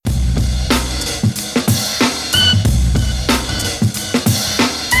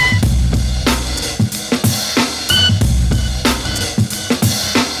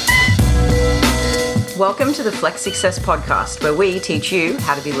Welcome to the Flex Success Podcast, where we teach you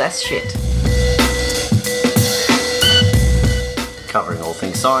how to be less shit. Covering all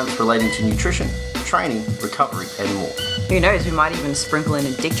things science relating to nutrition, training, recovery, and more. Who knows, we might even sprinkle in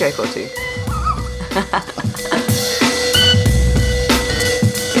a dick joke or two.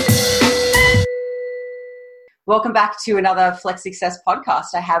 Welcome back to another Flex Success Podcast.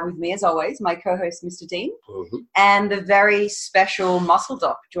 I have with me, as always, my co-host, Mr. Dean, and the very special muscle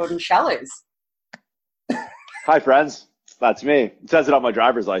doc, Jordan Shallows. Hi, friends. That's me. It says it on my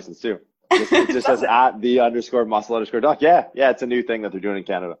driver's license, too. It just says at the _muscle_doc. Yeah, it's a new thing that they're doing in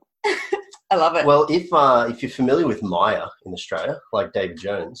Canada. I love it. Well, if you're familiar with Maya in Australia, like David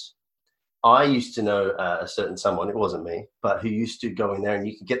Jones, I used to know a certain someone, it wasn't me, but who used to go in there and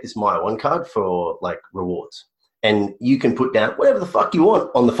you could get this Maya One card for like rewards. And you can put down whatever the fuck you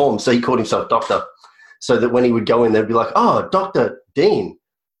want on the form. So he called himself Doctor. So that when he would go in, they'd be like, "Oh, Dr. Dean,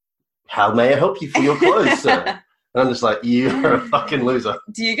 how may I help you for your clothes, sir?" And I'm just like, you're a fucking loser.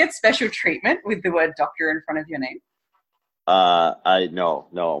 Do you get special treatment with the word doctor in front of your name?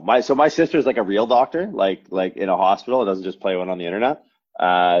 No. My sister's like a real doctor, like in a hospital. It doesn't just play one on the internet.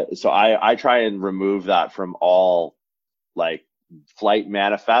 So I try and remove that from all like flight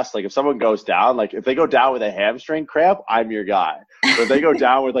manifests. Like if someone goes down, like if they go down with a hamstring cramp, I'm your guy. But if they go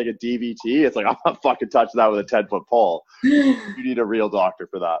down with like a DVT, it's like, I'm not fucking touching that with a 10-foot pole. You need a real doctor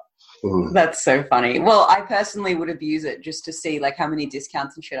for that. Ooh. That's so funny. Well, I personally would abuse it just to see like how many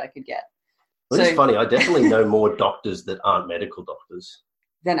discounts and shit I could get. Well, it's funny. I definitely know more doctors that aren't medical doctors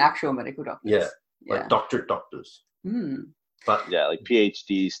than actual medical doctors. Yeah. Like doctorate doctors. But yeah, like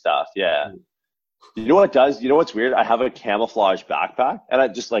PhD stuff. Yeah. You know what does? You know what's weird? I have a camouflage backpack, and I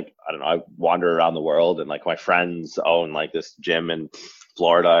just like, I don't know, I wander around the world, and like my friends own like this gym in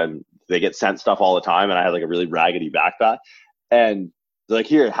Florida, and they get sent stuff all the time, and I had like a really raggedy backpack, and they're like,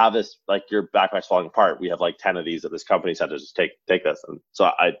 "Here, have this, like your backpack's falling apart. We have like 10 of these at this company center, just take this." And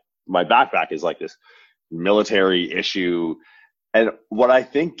so my backpack is like this military issue. And what I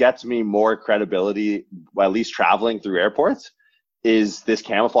think gets me more credibility, well, at least traveling through airports, is this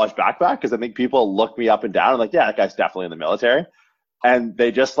camouflage backpack, because I think people look me up and down and like, yeah, that guy's definitely in the military. And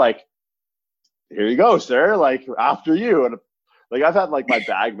they just like, "Here you go, sir, like after you." And like I've had like my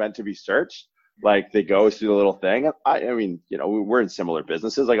bag meant to be searched. Like they go through the little thing. I mean, you know, we're in similar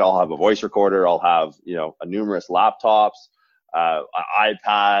businesses. Like I'll have a voice recorder, I'll have, you know, a numerous laptops, an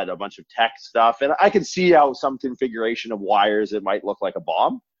iPad, a bunch of tech stuff. And I can see how some configuration of wires, it might look like a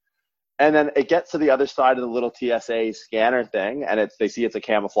bomb. And then it gets to the other side of the little TSA scanner thing, and they see it's a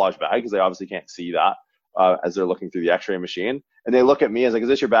camouflage bag, because they obviously can't see that as they're looking through the x-ray machine. And they look at me as like, "Is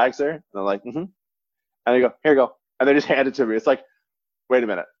this your bag, sir?" And I'm like, "Mm-hmm." And they go, "Here you go." And they just hand it to me. It's like, wait a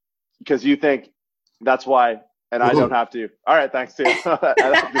minute, because you think that's why, and I don't have to. All right, thanks, too. And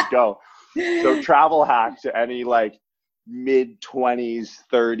I just go. So travel hack to any like mid-20s,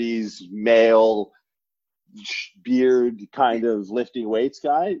 30s, male, beard kind of lifting weights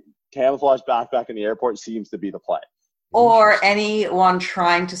guy. Camouflage backpack in the airport seems to be the play. Or anyone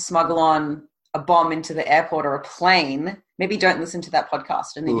trying to smuggle on a bomb into the airport or a plane, maybe don't listen to that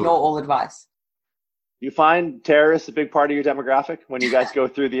podcast and ignore all advice. You find terrorists a big part of your demographic when you guys go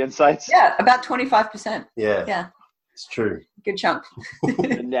through the insights? Yeah, about 25%. Yeah. It's true. Good chunk.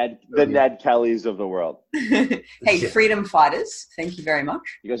 the Ned Kellys of the world. Hey, freedom fighters, thank you very much.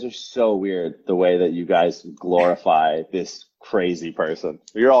 You guys are so weird, the way that you guys glorify this crazy person.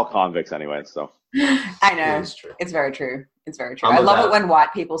 You're all convicts anyway, so. I know. It's true. It's very true. It's very true. I love it when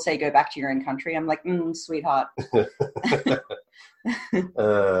white people say go back to your own country. I'm like, sweetheart.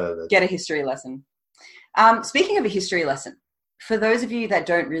 Get a history lesson. Speaking of a history lesson, for those of you that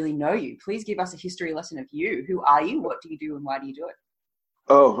don't really know you, please give us a history lesson of you. Who are you? What do you do? And why do you do it?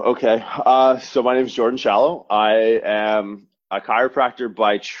 Oh, okay. So my name is Jordan Shallow. I am a chiropractor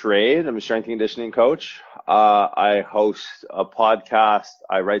by trade. I'm a strength and conditioning coach. I host a podcast.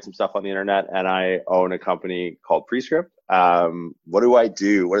 I write some stuff on the internet, and I own a company called Prescript. What do I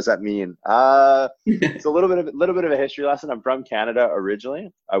do? What does that mean? It's a little bit of a history lesson. I'm from Canada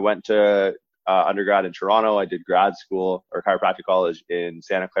originally. I went to undergrad in Toronto. I did grad school or chiropractic college in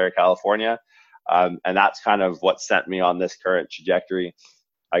Santa Clara, California. And that's kind of what sent me on this current trajectory.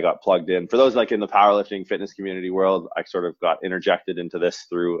 I got plugged in. For those like in the powerlifting fitness community world, I sort of got interjected into this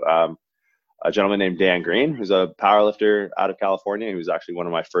through a gentleman named Dan Green, who's a powerlifter out of California. He was actually one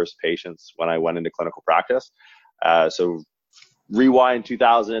of my first patients when I went into clinical practice. So rewind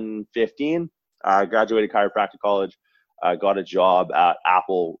 2015, graduated chiropractic college, got a job at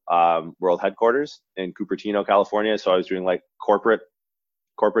Apple world headquarters in Cupertino, California. So I was doing like corporate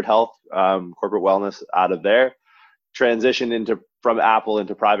health, corporate wellness out of there. transitioned from Apple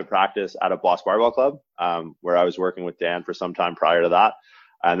into private practice at a Boss Barbell Club, where I was working with Dan for some time prior to that.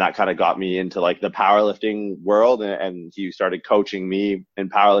 And that kind of got me into like the powerlifting world. And he started coaching me in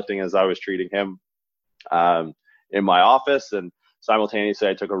powerlifting as I was treating him in my office. And simultaneously,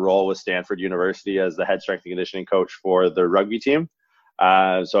 I took a role with Stanford University as the head strength and conditioning coach for the rugby team. So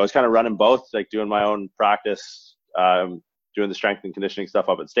I was kind of running both, like doing my own practice, doing the strength and conditioning stuff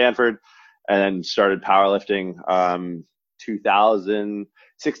up at Stanford, and then started powerlifting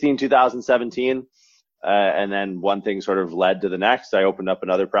 2016, 2017. And then one thing sort of led to the next. I opened up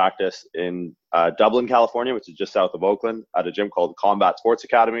another practice in Dublin, California, which is just south of Oakland, at a gym called Combat Sports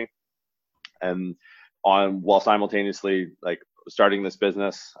Academy. And while simultaneously like starting this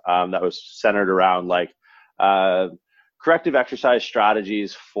business that was centered around like corrective exercise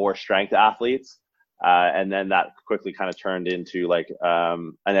strategies for strength athletes. And then that quickly kind of turned into like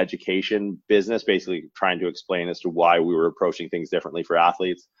an education business, basically trying to explain as to why we were approaching things differently for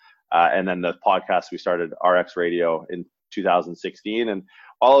athletes. And then the podcast, we started RX Radio in 2016. And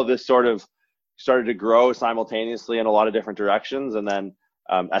all of this sort of started to grow simultaneously in a lot of different directions. And then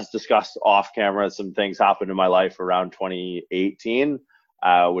as discussed off camera, some things happened in my life around 2018,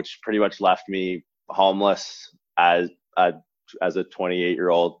 which pretty much left me homeless as a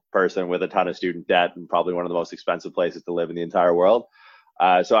 28-year-old person with a ton of student debt and probably one of the most expensive places to live in the entire world.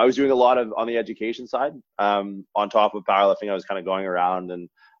 So I was doing a lot on the education side. On top of powerlifting, I was kind of going around and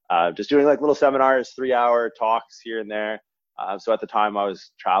just doing like little seminars, 3-hour talks here and there. So at the time I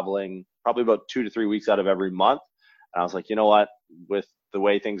was traveling probably about 2 to 3 weeks out of every month. And I was like, you know what, with the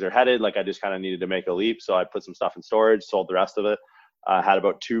way things are headed, like I just kind of needed to make a leap. So I put some stuff in storage, sold the rest of it. Had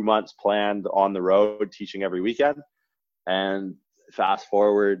about 2 months planned on the road teaching every weekend. And fast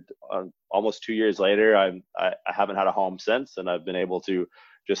forward almost 2 years later, I haven't had a home since, and I've been able to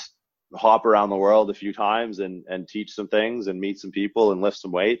just hop around the world a few times and teach some things and meet some people and lift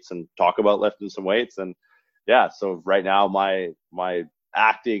some weights and talk about lifting some weights. And yeah, so right now my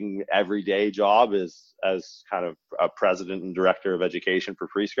acting everyday job is as kind of a president and director of education for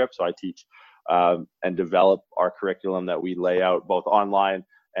Prescript. So I teach and develop our curriculum that we lay out both online,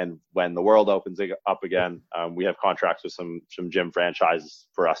 and when the world opens up again, we have contracts with some gym franchises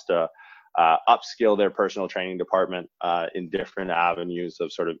for us to upskill their personal training department in different avenues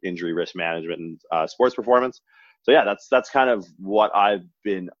of sort of injury risk management and sports performance. So yeah, that's kind of what I've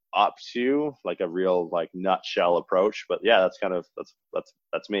been up to, like a real like nutshell approach. But yeah,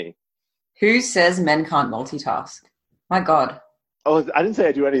 that's me. Who says men can't multitask? My God. Oh, I didn't say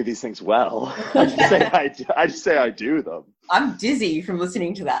I do any of these things well. I just say I do them. I'm dizzy from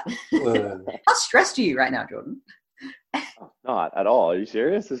listening to that. How stressed are you right now, Jordan? Not at all. Are you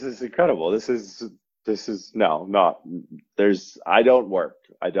serious? This is incredible. This is no, not. I don't work.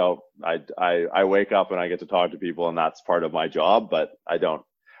 I wake up and I get to talk to people, and that's part of my job. But I don't.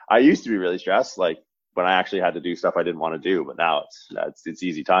 I used to be really stressed, like when I actually had to do stuff I didn't want to do. But now it's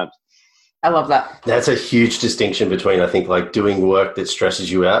easy times. I love that. That's a huge distinction between, I think, like doing work that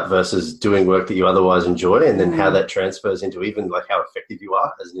stresses you out versus doing work that you otherwise enjoy, and then how that transfers into even like how effective you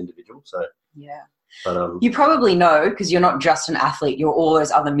are as an individual. So yeah. But, you probably know, because you're not just an athlete, you're all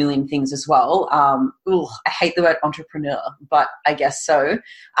those other million things as well. I hate the word entrepreneur, but I guess so.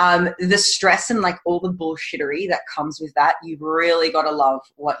 The stress and like all the bullshittery that comes with that, you've really got to love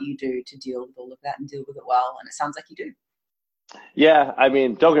what you do to deal with all of that and deal with it well. And it sounds like you do. Yeah, I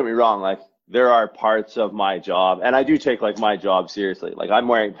mean, don't get me wrong. Like there are parts of my job, and I do take like my job seriously. Like I'm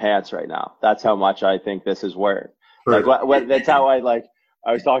wearing pants right now. That's how much I think this is work. Right. Like that's how I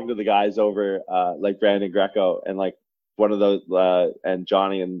was talking to the guys over, like Brandon Greco and like one of those, and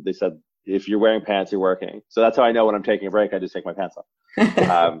Johnny, and they said, if you're wearing pants, you're working. So that's how I know when I'm taking a break, I just take my pants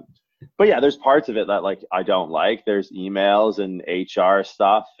off. But yeah, there's parts of it that like I don't like. There's emails and HR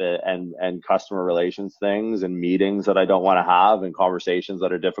stuff and customer relations things and meetings that I don't want to have, and conversations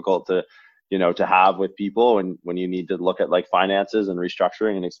that are difficult to have with people, and when you need to look at like finances and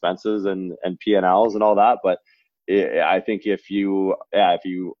restructuring and expenses and P&Ls and all that. But I think if you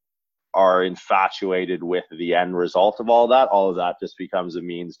are infatuated with the end result of all of that just becomes a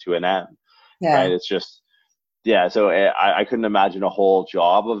means to an end. Yeah. Right? It's just, yeah. So I couldn't imagine a whole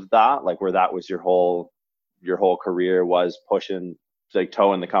job of that, like where that was your whole career was pushing, like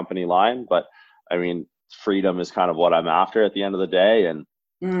towing the company line. But I mean, freedom is kind of what I'm after at the end of the day. And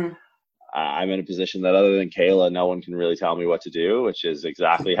I'm in a position that other than Kayla, no one can really tell me what to do, which is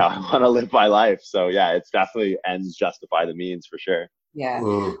exactly how I want to live my life. So yeah, it's definitely ends justify the means for sure. Yeah.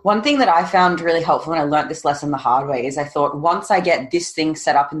 One thing that I found really helpful, and I learned this lesson the hard way, is I thought once I get this thing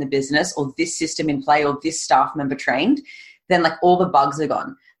set up in the business or this system in play or this staff member trained, then like all the bugs are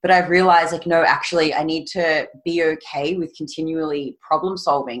gone. But I've realized like, no, actually I need to be okay with continually problem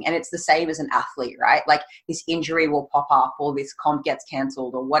solving. And it's the same as an athlete, right? Like this injury will pop up or this comp gets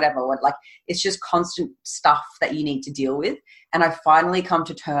cancelled or whatever. Like it's just constant stuff that you need to deal with. And I've finally come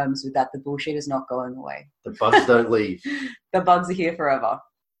to terms with that. The bullshit is not going away. The bugs don't leave. The bugs are here forever.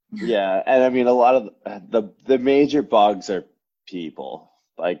 Yeah, and I mean a lot of the major bugs are people.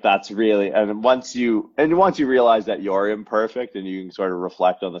 Like that's really, and once you realize that you're imperfect and you can sort of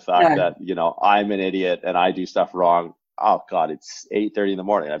reflect on the fact that, you know, I'm an idiot and I do stuff wrong. Oh God, it's 8:30 in the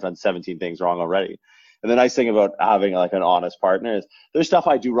morning. I've done 17 things wrong already. And the nice thing about having like an honest partner is there's stuff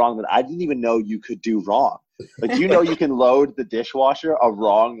I do wrong that I didn't even know you could do wrong. Like, you know, you can load the dishwasher a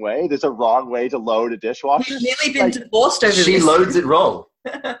wrong way. There's a wrong way to load a dishwasher. We've nearly been divorced over this. She loads it wrong.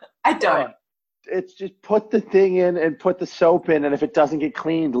 I don't. It's just put the thing in and put the soap in, and if it doesn't get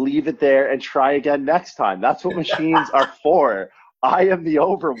cleaned, leave it there and try again next time. That's what machines are for. I am the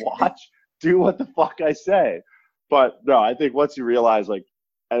Overwatch. Do what the fuck I say. But no, I think once you realize, like,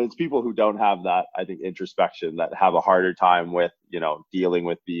 and it's people who don't have that, I think, introspection that have a harder time with, you know, dealing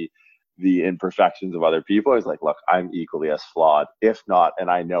with the imperfections of other people. It's like, look, I'm equally as flawed, if not, and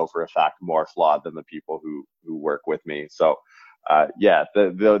I know for a fact more flawed than the people who work with me. So yeah,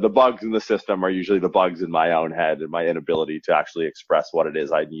 the bugs in the system are usually the bugs in my own head and my inability to actually express what it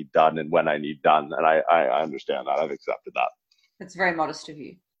is I need done and when I need done. And I understand that. I've accepted that. It's very modest of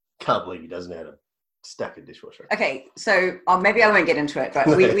you. Can't believe he doesn't have a stack of dishwasher. Okay, so maybe I won't get into it, but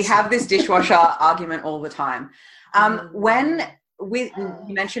we have this dishwasher argument all the time. When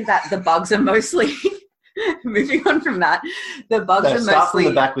you mentioned that the bugs are mostly moving on from that, the bugs are mostly... Start from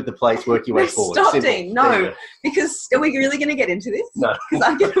the back with the plates, work your way forward. Stop, Dean. No, because are we really going to get into this? No. Because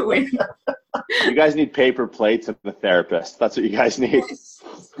I'm going to win. You guys need paper plates and a therapist. That's what you guys need.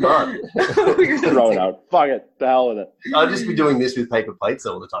 Smart. Throw it out. Fuck it. The hell with it. I'd just be doing this with paper plates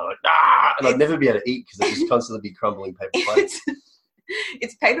all the time. Like, and I'd never be able to eat because I'd just constantly be crumbling paper plates.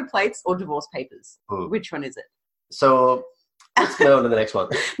 It's paper plates or divorce papers. Ooh. Which one is it? So... let's go on to the next one.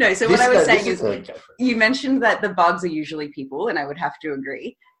 No, so what I was saying is you mentioned that the bugs are usually people, and I would have to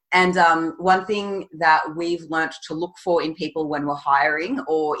agree. And one thing that we've learnt to look for in people when we're hiring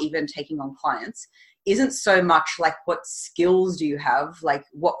or even taking on clients isn't so much like what skills do you have, like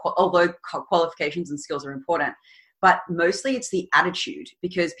although qualifications and skills are important, but mostly it's the attitude,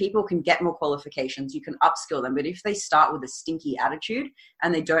 because people can get more qualifications, you can upskill them, but if they start with a stinky attitude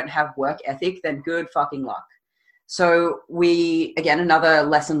and they don't have work ethic, then good fucking luck. So we, again, another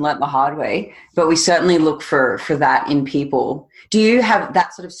lesson learnt the hard way, but we certainly look for that in people. Do you have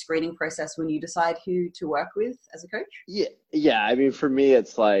that sort of screening process when you decide who to work with as a coach? Yeah. I mean, for me,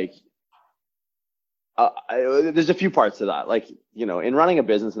 it's like, there's a few parts to that. Like, you know, in running a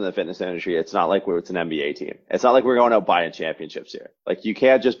business in the fitness industry, it's not like it's an NBA team. It's not like we're going out buying championships here. Like, you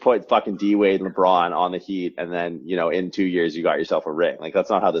can't just put fucking D-Wade and LeBron on the Heat and then, you know, in 2 years you got yourself a ring. Like, that's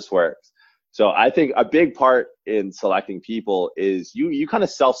not how this works. So I think a big part in selecting people is you kind of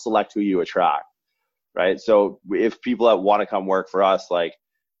self-select who you attract, right? So if people that want to come work for us, like,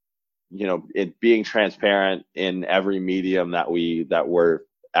 you know, it being transparent in every medium that we're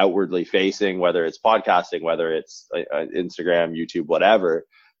outwardly facing, whether it's podcasting, whether it's Instagram, YouTube, whatever,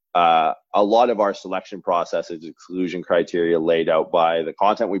 a lot of our selection process is exclusion criteria laid out by the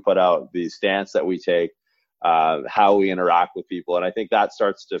content we put out, the stance that we take, how we interact with people. And I think that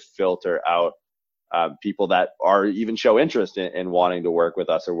starts to filter out people that are even show interest in wanting to work with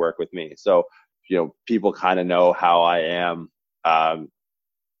us or work with me. So, you know, people kind of know how I am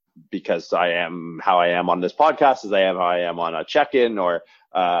because I am how I am on this podcast, as I am how I am on a check-in or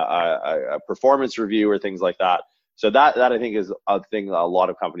a performance review or things like that. So that I think is a thing a lot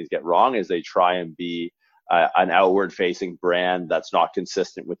of companies get wrong, is they try and be an outward-facing brand that's not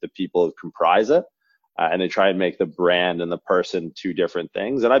consistent with the people who comprise it. And they try and make the brand and the person two different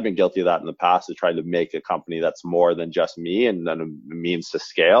things. And I've been guilty of that in the past, to try to make a company that's more than just me and then a means to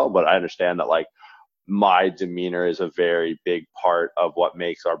scale. But I understand that, like, my demeanor is a very big part of what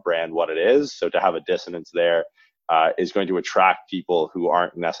makes our brand what it is. So to have a dissonance there is going to attract people who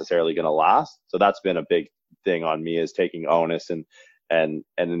aren't necessarily going to last. So that's been a big thing on me, is taking onus and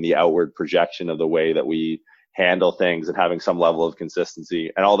in the outward projection of the way that we handle things and having some level of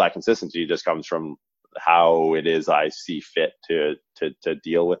consistency. And all that consistency just comes from how it is I see fit to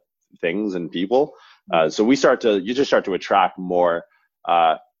deal with things and people. So you just start to attract more,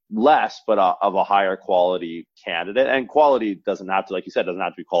 less, but of a higher quality candidate. And quality doesn't have to, like you said, doesn't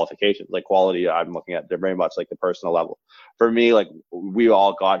have to be qualifications. Like, quality, I'm looking at very much like the personal level. For me, like, we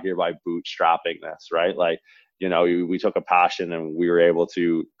all got here by bootstrapping this, right? Like, you know, we took a passion and we were able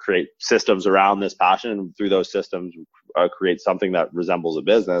to create systems around this passion. And through those systems, create something that resembles a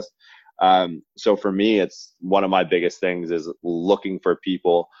business. So for me, it's one of my biggest things is looking for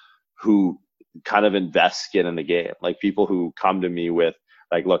people who kind of invest skin in the game, like people who come to me with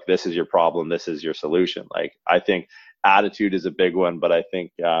like, look, this is your problem, this is your solution. Like, I think attitude is a big one, but I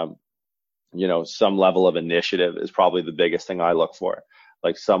think, some level of initiative is probably the biggest thing I look for.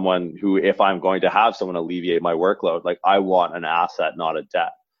 Like someone who, if I'm going to have someone alleviate my workload, like I want an asset, not a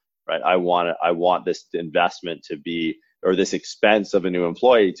debt, right? I want this investment to be, or this expense of a new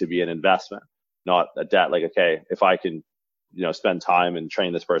employee to be an investment, not a debt. Like, okay, if I can, spend time and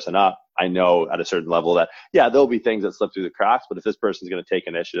train this person up, I know at a certain level that, yeah, there'll be things that slip through the cracks, but if this person's going to take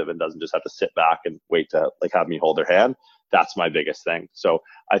initiative and doesn't just have to sit back and wait to like have me hold their hand, that's my biggest thing. So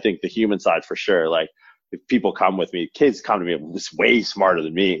I think the human side for sure, like if people come with me, kids come to me way smarter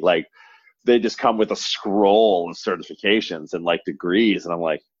than me. Like they just come with a scroll of certifications and like degrees. And I'm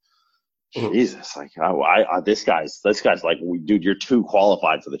like, Jesus, like this guy's like, dude, you're too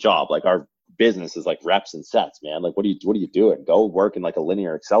qualified for the job. Like our business is like reps and sets, man. Like, what are you doing? Go work in like a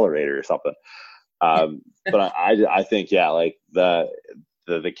linear accelerator or something. But I think, yeah, like the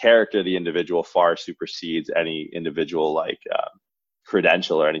character of the individual far supersedes any individual like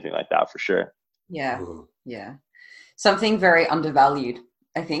credential or anything like that for sure. Yeah. Yeah. Something very undervalued,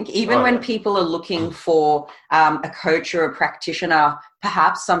 I think. Even when people are looking for a coach or a practitioner,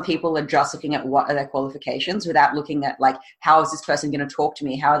 perhaps some people are just looking at what are their qualifications without looking at like, how is this person going to talk to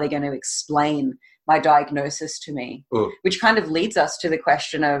me? How are they going to explain my diagnosis to me? Which kind of leads us to the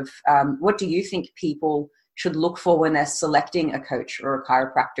question of what do you think people should look for when they're selecting a coach or a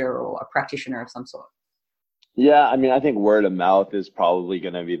chiropractor or a practitioner of some sort? Yeah, I mean, I think word of mouth is probably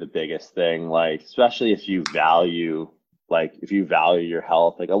going to be the biggest thing, like, especially if you value your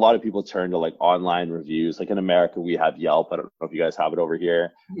health. Like a lot of people turn to like online reviews. Like in America, we have Yelp. I don't know if you guys have it over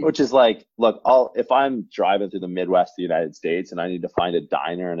here, which is like, look, if I'm driving through the Midwest of the United States and I need to find a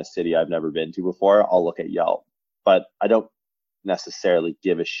diner in a city I've never been to before, I'll look at Yelp. But I don't necessarily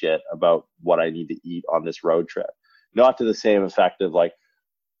give a shit about what I need to eat on this road trip. Not to the same effect of like,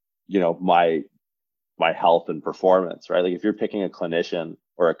 my health and performance, right? Like if you're picking a clinician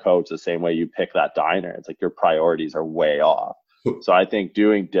or a coach the same way you pick that diner, it's like your priorities are way off. So I think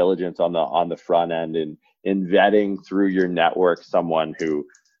doing diligence on the front end and in vetting through your network, someone who,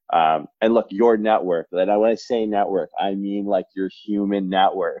 and look, your network, and when I say network, I mean like your human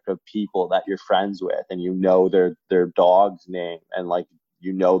network of people that you're friends with and their dog's name and like,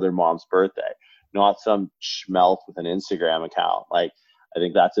 their mom's birthday, not some schmelz with an Instagram account. Like, I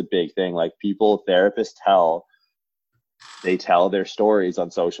think that's a big thing. Like therapists tell their stories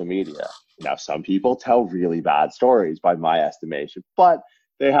on social media. Now, some people tell really bad stories by my estimation, but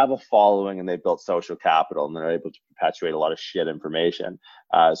they have a following and they've built social capital and they're able to perpetuate a lot of shit information.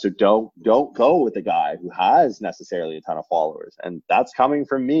 So don't go with a guy who has necessarily a ton of followers. And that's coming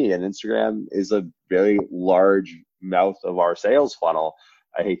from me. And Instagram is a very large mouth of our sales funnel.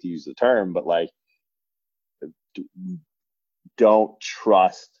 I hate to use the term, but like, don't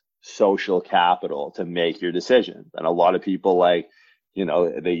trust social capital to make your decision. And a lot of people they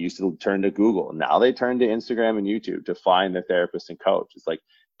used to turn to Google. Now they turn to Instagram and YouTube to find their therapist and coach. It's like,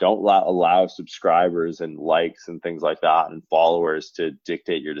 don't allow subscribers and likes and things like that and followers to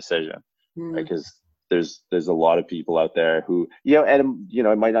dictate your decision. Because there's a lot of people out there who, and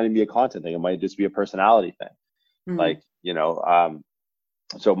it might not even be a content thing. It might just be a personality thing.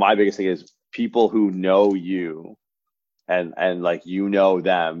 So my biggest thing is people who know you and like,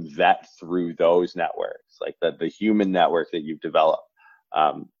 them, vet through those networks, like the human network that you've developed.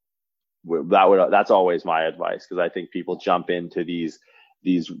 That's always my advice, because I think people jump into these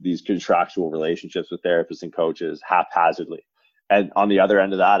contractual relationships with therapists and coaches haphazardly. And on the other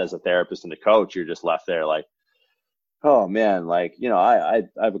end of that, as a therapist and a coach, you're just left there like, oh man, like, I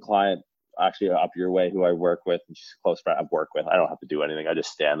have a client actually up your way who I work with, and she's a close friend I've worked with. I don't have to do anything. I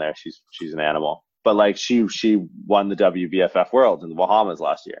just stand there. She's an animal. But like she won the WBFF Worlds in the Bahamas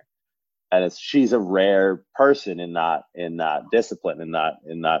last year, and she's a rare person in that discipline, in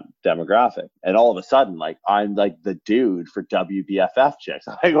that demographic. And all of a sudden, like I'm like the dude for WBFF chicks.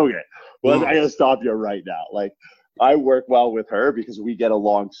 I'm like, okay, well, I gotta stop you right now. Like I work well with her because we get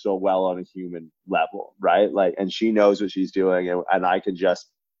along so well on a human level, right? Like, and she knows what she's doing, and I can just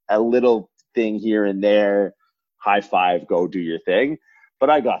a little thing here and there, high five, go do your thing. But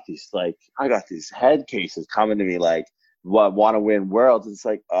I got these head cases coming to me like, want to win worlds. It's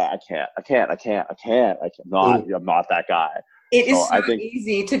like, I can't. I'm not that guy. It is so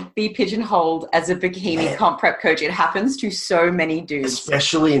easy to be pigeonholed as a bikini comp prep coach. It happens to so many dudes.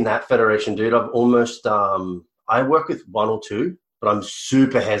 Especially in that federation, dude. I've almost, I work with one or two, but I'm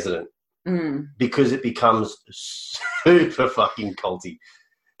super hesitant because it becomes super fucking culty.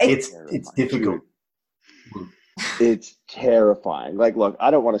 It's difficult. It's terrifying. Like, look,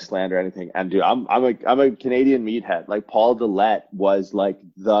 I don't want to slander anything, and dude, I'm a Canadian meathead. Like, Paul Dillette was like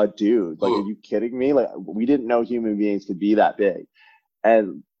the dude. Like, are you kidding me? Like, we didn't know human beings could be that big.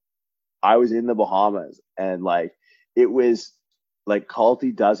 And I was in the Bahamas, and like, it was like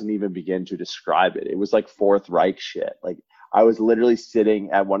culty doesn't even begin to describe it. It was like Fourth Reich shit. Like, I was literally sitting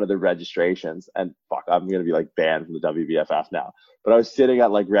at one of the registrations, and fuck, I'm going to be like banned from the WBFF now. But I was sitting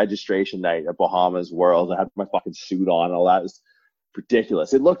at like registration night at Bahamas World. I had my fucking suit on and all that. It was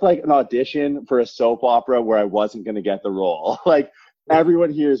ridiculous. It looked like an audition for a soap opera where I wasn't going to get the role. Like,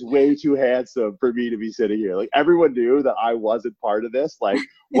 everyone here is way too handsome for me to be sitting here. Like, everyone knew that I wasn't part of this. Like,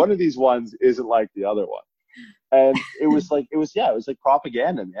 one of these ones isn't like the other one. And it was like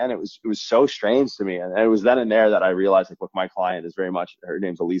propaganda, man. It was so strange to me. And it was then and there that I realized, like, look, my client is very much, her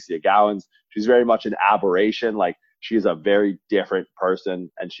name's Alicia Gowans. She's very much an aberration. Like, she's a very different person,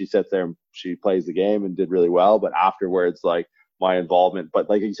 and she sits there and she plays the game and did really well. But afterwards, like, my involvement, but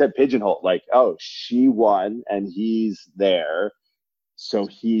like you said, pigeonhole, like, oh, she won and he's there, so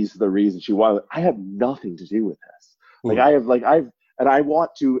he's the reason she won. I have nothing to do with this. And I want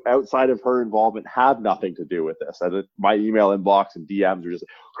to, outside of her involvement, have nothing to do with this. And my email inbox and DMs are just,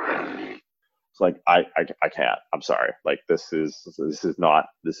 it's like, I can't. I'm sorry. Like, this is not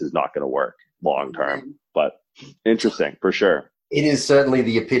going to work long term. But interesting for sure. It is certainly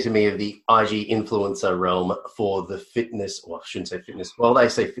the epitome of the IG influencer realm for the fitness. Well, I shouldn't say fitness. Well, they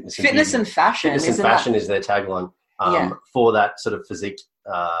say fitness. Fitness and fashion. Fitness and fashion is their tagline for that sort of physique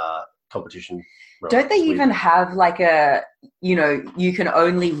competition. Don't they even have like you can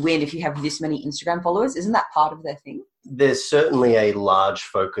only win if you have this many Instagram followers? Isn't that part of their thing? There's certainly a large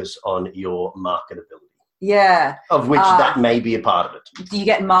focus on your marketability. Yeah. Of which that may be a part of it. You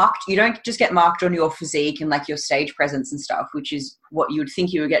get marked. You don't just get marked on your physique and like your stage presence and stuff, which is what you would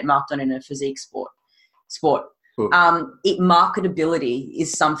think you would get marked on in a physique sport. Marketability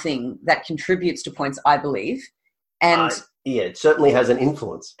is something that contributes to points, I believe. And yeah, it certainly has an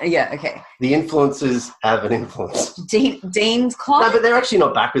influence. Yeah, okay. The influencers have an influence. Dean's client? No, but they're actually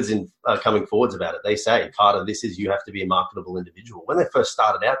not backwards in coming forwards about it. They say part of this is you have to be a marketable individual. When they first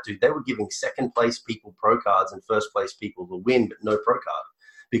started out, dude, they were giving second place people pro cards and first place people the win, but no pro card.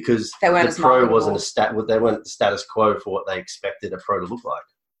 Because the pro wasn't they weren't the status quo for what they expected a pro to look like.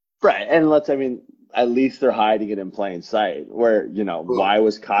 Right, and at least they're hiding it in plain sight. Where, why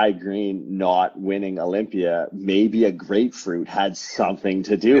was Kai Green not winning Olympia? Maybe a grapefruit had something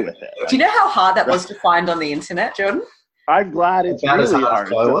to do with it. Do you know how hard that was to find on the internet, Jordan? I'm glad it's really hard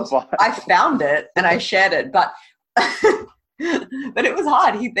to find. I found it and I shared it, but but it was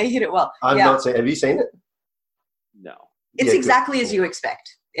hard. They hit it well. I've not seen. Have you seen it? No. It's exactly as you expect.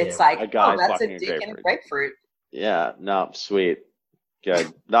 It's that's a dick and a grapefruit. Yeah. No. Sweet.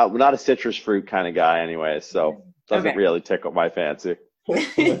 Good. Not a citrus fruit kind of guy anyway, so doesn't really tickle my fancy.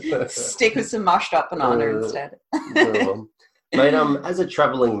 Stick with some mushed up banana instead. Mate, as a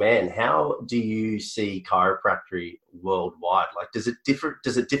traveling man, how do you see chiropractic worldwide? Like, does it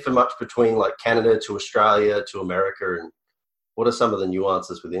differ much between like Canada to Australia to America, and what are some of the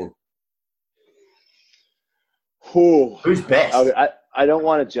nuances within? Who's best? I don't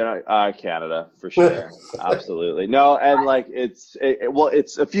want to Canada for sure. Absolutely. No. And like, it's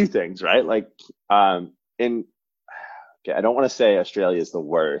a few things, right? Like, I don't want to say Australia is the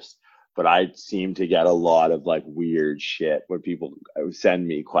worst, but I seem to get a lot of like weird shit when people send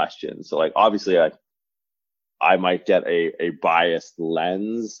me questions. So like, obviously I might get a biased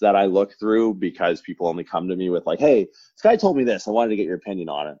lens that I look through because people only come to me with like, hey, this guy told me this. I wanted to get your opinion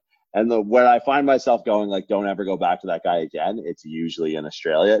on it. And when I find myself going like, don't ever go back to that guy again, it's usually in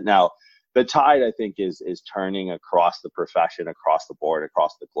Australia. Now, the tide, I think, is turning across the profession, across the board,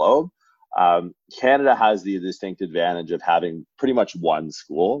 across the globe. Canada has the distinct advantage of having pretty much one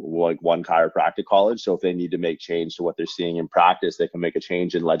school, like one chiropractic college. So if they need to make change to what they're seeing in practice, they can make a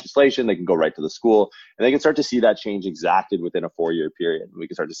change in legislation. They can go right to the school, and they can start to see that change exacted within a 4-year period. We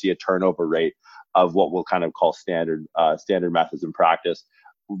can start to see a turnover rate of what we'll kind of call standard methods in practice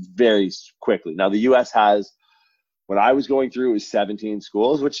very quickly. Now, the U.S. has, when I was going through, it was 17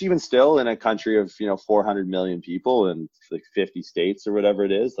 schools, which even still in a country of 400 million people and like 50 states or whatever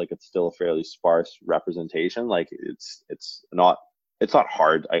it is, like it's still a fairly sparse representation. Like it's not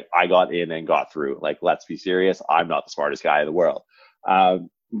hard. I got in and got through. Like, let's be serious. I'm not the smartest guy in the world,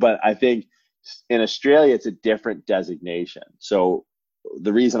 but I think in Australia it's a different designation. So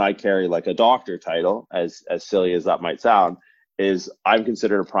the reason I carry like a doctor title, as silly as that might sound, is I'm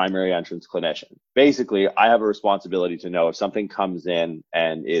considered a primary entrance clinician. Basically, I have a responsibility to know if something comes in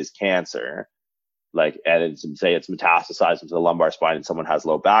and is cancer, like, and it's, say it's metastasized into the lumbar spine and someone has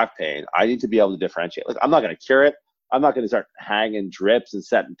low back pain, I need to be able to differentiate. Like, I'm not going to cure it. I'm not going to start hanging drips and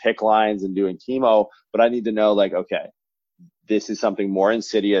setting PICC lines and doing chemo, but I need to know, like, okay, this is something more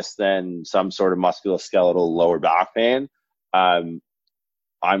insidious than some sort of musculoskeletal lower back pain.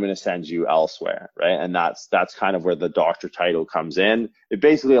 I'm going to send you elsewhere, right? And that's kind of where the doctor title comes in. It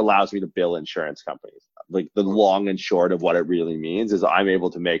basically allows me to bill insurance companies. Like, the long and short of what it really means is I'm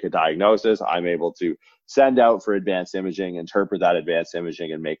able to make a diagnosis. I'm able to send out for advanced imaging, interpret that advanced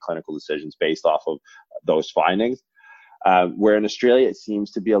imaging, and make clinical decisions based off of those findings. Where in Australia, it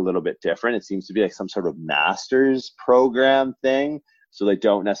seems to be a little bit different. It seems to be like some sort of master's program thing. So they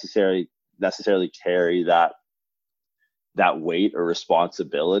don't necessarily carry that weight or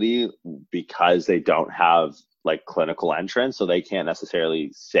responsibility because they don't have like clinical entrance. So they can't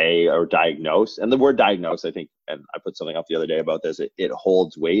necessarily say or diagnose. And the word diagnose, I think, and I put something up the other day about this, it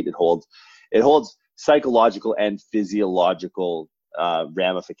holds weight. It holds psychological and physiological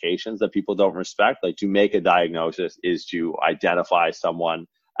ramifications that people don't respect. Like, to make a diagnosis is to identify someone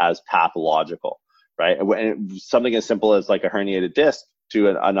as pathological, right? And something as simple as like a herniated disc to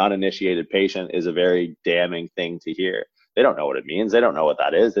an uninitiated patient is a very damning thing to hear. They don't know what it means. They don't know what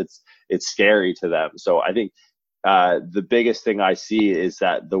that is. It's scary to them. So I think the biggest thing I see is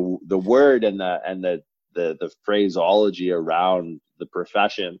that the word and the phraseology around the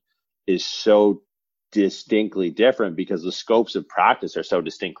profession is so distinctly different because the scopes of practice are so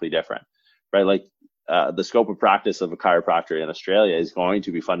distinctly different, right? Like, the scope of practice of a chiropractor in Australia is going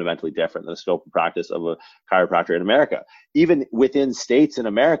to be fundamentally different than the scope of practice of a chiropractor in America. Even within states in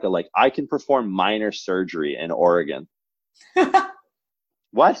America, like, I can perform minor surgery in Oregon.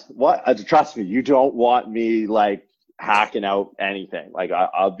 What? Trust me, you don't want me like hacking out anything. Like,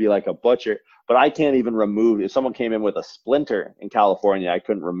 I'll be like a butcher, but I can't even remove, if someone came in with a splinter in California, I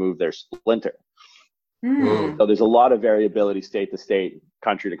couldn't remove their splinter. So there's a lot of variability state to state,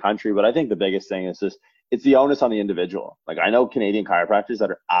 country to country. But I think the biggest thing is just, it's the onus on the individual. Like, I know Canadian chiropractors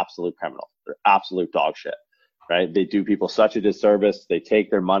that are absolute criminals. They're absolute dog shit, right? They do people such a disservice. They take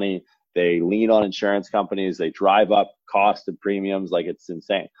their money. They lean on insurance companies. They drive up cost of premiums. Like, it's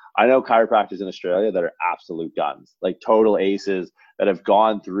insane. I know chiropractors in Australia that are absolute guns, like total aces that have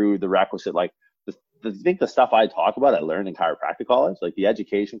gone through the requisite, like, I think the stuff I talk about, I learned in chiropractic college. Like, the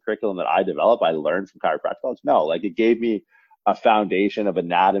education curriculum that I developed, I learned from chiropractic college. No, like, it gave me a foundation of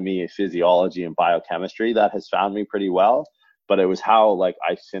anatomy, physiology, and biochemistry that has found me pretty well. But it was how, like,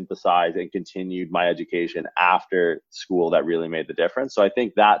 I synthesized and continued my education after school that really made the difference. So I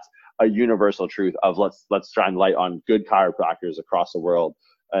think that's a universal truth of let's shine light on good chiropractors across the world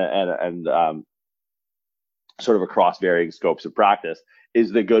and sort of across varying scopes of practice.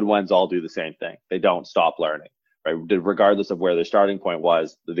 Is the good ones all do the same thing. They don't stop learning, right? Regardless of where their starting point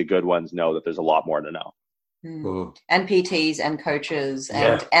was, the good ones know that there's a lot more to know. And PTs and coaches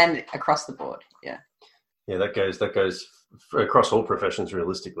and across the board. Yeah, that goes across all professions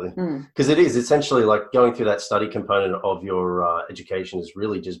realistically, because it is essentially like going through that study component of your education is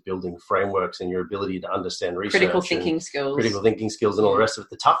really just building frameworks and your ability to understand research, critical thinking skills and all the rest of it.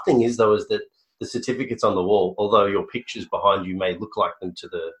 The tough thing is, though, is that the certificates on the wall, although your pictures behind you may look like them to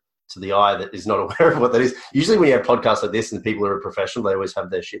the eye that is not aware of what that is. Usually when you have podcasts like this and people are a professional, they always have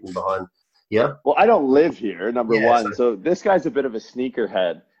their shit in behind. Yeah. Well, I don't live here, number one. So this guy's a bit of a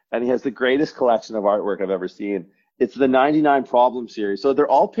sneakerhead, and he has the greatest collection of artwork I've ever seen. It's the 99 Problem series. So they're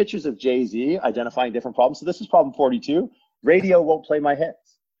all pictures of Jay-Z identifying different problems. So this is problem 42. Radio won't play my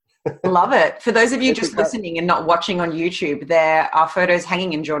hits. Love it. For those of you just listening and not watching on YouTube, there are photos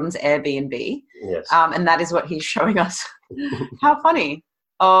hanging in Jordan's Airbnb. Yes. And that is what he's showing us. How funny.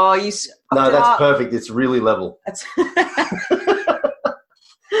 Oh, No, that's perfect. It's really level. That's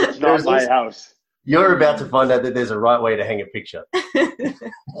It's not my house. You're about to find out that there's a right way to hang a picture.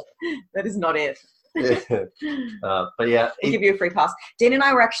 That is not it. But yeah. We'll give you a free pass. Dean and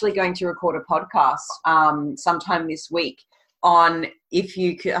I were actually going to record a podcast sometime this week on if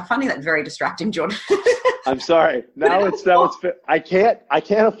you could. I'm finding that very distracting, Jordan. I'm sorry. Now it's I can't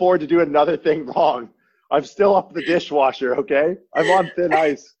afford to do another thing wrong. I'm still up the dishwasher, okay? I'm on thin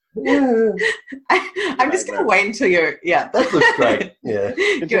ice. I'm just gonna wait until you're That looks great. Yeah.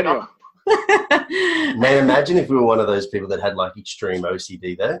 Good on. Man, imagine if we were one of those people that had like extreme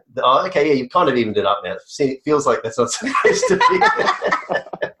OCD there. Oh, okay, yeah, you've kind of evened it up now. See, it feels like that's not supposed to be.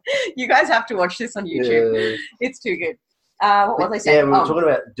 You guys have to watch this on YouTube. Yeah. It's too good. What was I saying? Yeah, we were talking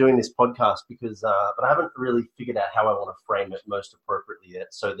about doing this podcast because, but I haven't really figured out how I want to frame it most appropriately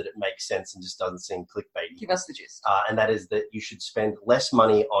yet so that it makes sense and just doesn't seem clickbaity. Give us the gist. And that is that you should spend less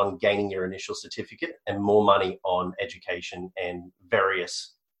money on gaining your initial certificate and more money on education and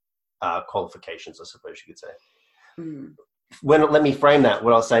various qualifications, I suppose you could say. Mm. Let me frame that.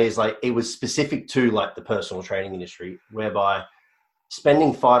 What I'll say is like it was specific to like the personal training industry, whereby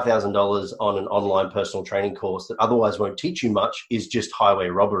spending $5,000 on an online personal training course that otherwise won't teach you much is just highway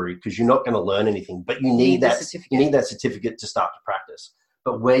robbery because you're not going to learn anything. But you need that certificate to start to practice.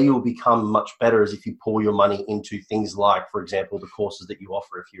 But where you'll become much better is if you pour your money into things like, for example, the courses that you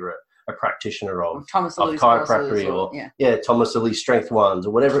offer if you're a practitioner of chiropractic or Thomas Lee Strength Ones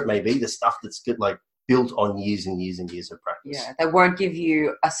or whatever it may be, the stuff that's good, like built on years and years and years of practice. Yeah, they won't give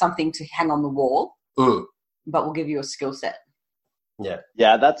you something to hang on the wall, but will give you a skill set.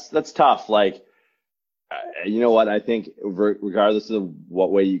 Yeah, that's tough. Like, you know what? I think regardless of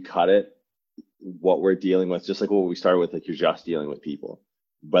what way you cut it, what we're dealing with, just like what we started with, like you're just dealing with people.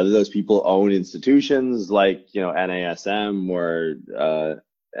 Whether those people own institutions like, you know, NASM or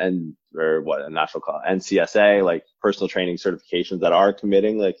NCSA, like personal training certifications that are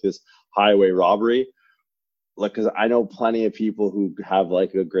committing like this highway robbery. Like, because I know plenty of people who have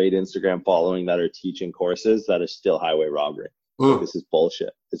like a great Instagram following that are teaching courses that are still highway robbery. Like, this is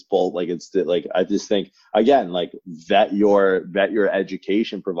bullshit. It's I just think, again, like vet your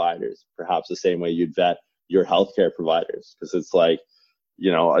education providers, perhaps the same way you'd vet your healthcare providers. Cause it's like,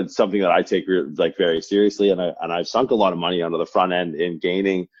 you know, it's something that I take like very seriously. And I've sunk a lot of money onto the front end in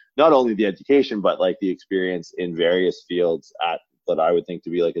gaining not only the education, but like the experience in various fields at what I would think to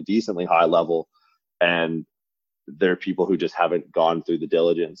be like a decently high level. And there are people who just haven't gone through the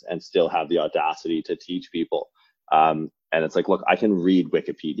diligence and still have the audacity to teach people. And it's like, look, I can read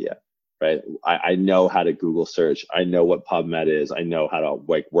Wikipedia, right? I know how to Google search. I know what PubMed is. I know how to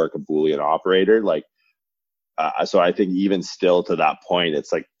like work a Boolean operator. Like, so I think even still to that point,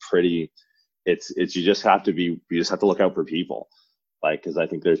 it's like you just have to look out for people. Like, cause I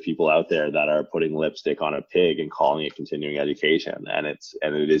think there's people out there that are putting lipstick on a pig and calling it continuing education. And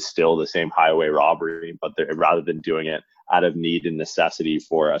it is still the same highway robbery, but rather than doing it out of need and necessity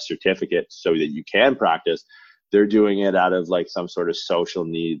for a certificate so that you can practice, they're doing it out of like some sort of social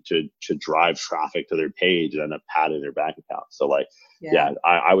need to drive traffic to their page and end up padding their bank account. So like,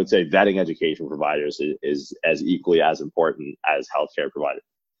 I would say vetting education providers is as equally as important as healthcare providers.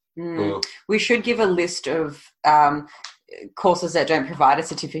 We should give a list of courses that don't provide a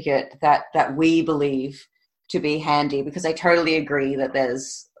certificate that we believe to be handy, because I totally agree that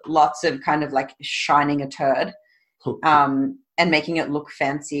there's lots of kind of like shining a turd. And making it look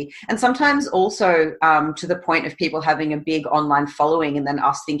fancy. And sometimes also to the point of people having a big online following and then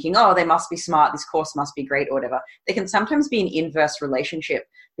us thinking, oh, they must be smart, this course must be great or whatever. They can sometimes be an inverse relationship,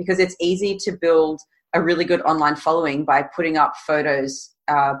 because it's easy to build a really good online following by putting up photos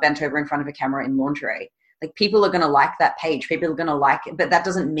bent over in front of a camera in lingerie. Like, people are going to like that page. People are going to like it, but that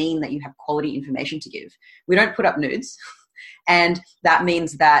doesn't mean that you have quality information to give. We don't put up nudes. And that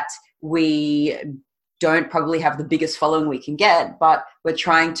means that we don't probably have the biggest following we can get, but we're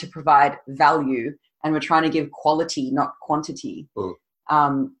trying to provide value and we're trying to give quality, not quantity.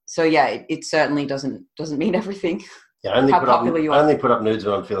 So yeah, it certainly doesn't mean everything. Yeah, I only put up nudes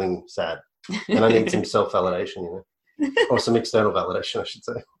when I'm feeling sad and I need some self-validation, you know, or some external validation, I should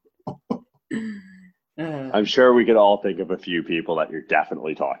say. I'm sure we could all think of a few people that you're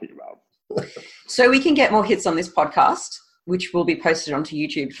definitely talking about. So we can get more hits on this podcast, which will be posted onto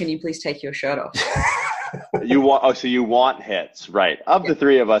YouTube. Can you please take your shirt off? So you want hits, right? Of the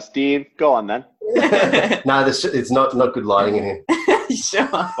three of us, Dean, go on then. No, it's not good lighting in here. Sure.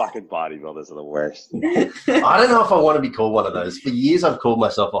 Fucking bodybuilders are the worst. I don't know if I want to be called one of those. For years, I've called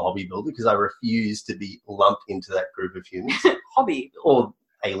myself a hobby builder because I refuse to be lumped into that group of humans. Hobby. Or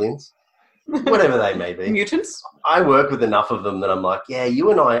aliens. Whatever they may be. Mutants? I work with enough of them that I'm like, yeah,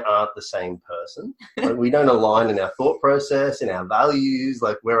 you and I aren't the same person. Like, we don't align in our thought process, in our values,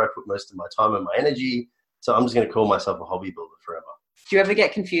 like where I put most of my time and my energy. So I'm just going to call myself a hobby builder forever. Do you ever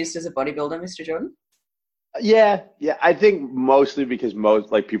get confused as a bodybuilder, Mr. Jordan? Yeah. I think mostly because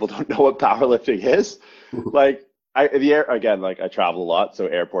most people don't know what powerlifting is. Like, I travel a lot, so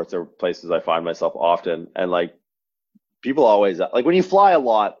airports are places I find myself often, and like people always like when you fly a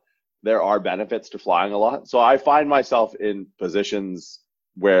lot, there are benefits to flying a lot. So I find myself in positions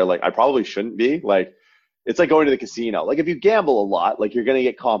where like I probably shouldn't be. Like, it's like going to the casino. Like, if you gamble a lot, like you're going to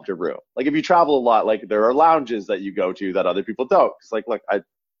get comped a room. Like, if you travel a lot, like there are lounges that you go to that other people don't. It's like, look, I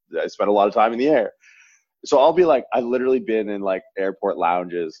spend a lot of time in the air. So I'll be like, I've literally been in like airport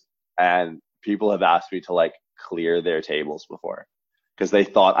lounges and people have asked me to like clear their tables before because they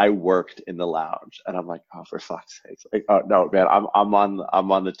thought I worked in the lounge, and I'm like, oh, for fuck's sake! Like, oh no, man, I'm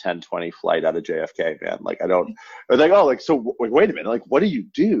on the 10:20 flight out of JFK, man. Like, I don't. They're like, oh, like, so wait a minute, like, what do you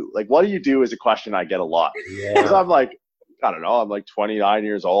do? Like, what do you do is a question I get a lot. Yeah. Because I'm like, I don't know, I'm like 29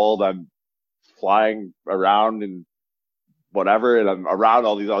 years old. I'm flying around and whatever, and I'm around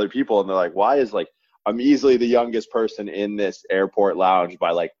all these other people, and they're like, why is like I'm easily the youngest person in this airport lounge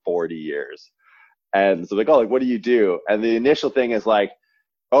by like 40 years. And so like, oh, like, what do you do? And the initial thing is like,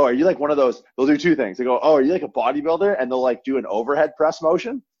 oh, are you like one of those? They'll do two things. They go, oh, are you like a bodybuilder? And they'll like do an overhead press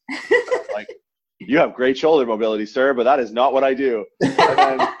motion. Like, you have great shoulder mobility, sir, but that is not what I do.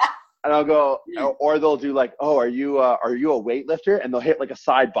 And I'll go, or they'll do like, oh, are you a weightlifter? And they'll hit like a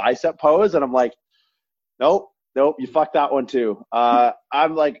side bicep pose. And I'm like, nope, you fucked that one too.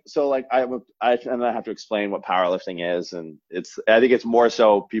 I'm like, so like, and I have to explain what powerlifting is. And I think it's more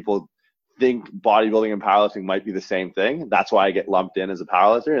so people think bodybuilding and powerlifting might be the same thing. That's why I get lumped in as a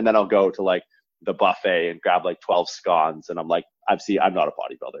powerlifter. And then I'll go to like the buffet and grab like 12 scones. And I'm like, I'm not a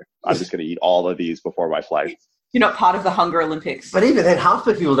bodybuilder. I'm just going to eat all of these before my flight. You're not part of the Hunger Olympics. But even then, half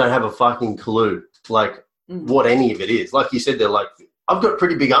the people don't have a fucking clue, like, what any of it is. Like you said, they're like, I've got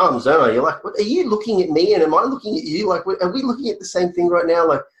pretty big arms, don't I? You're like, what, are you looking at me and am I looking at you? Like, are we looking at the same thing right now?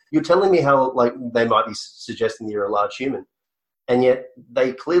 Like, you're telling me how, like, they might be suggesting you're a large human. And yet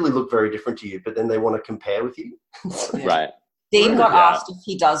they clearly look very different to you, but then they want to compare with you. Right. Dean got asked if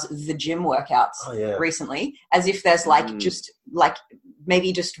he does the gym workouts recently, as if there's like just like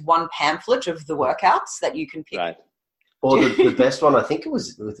maybe just one pamphlet of the workouts that you can pick. Right. Or the best one, I think it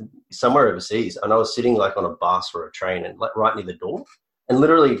was somewhere overseas, and I was sitting like on a bus or a train and like right near the door, and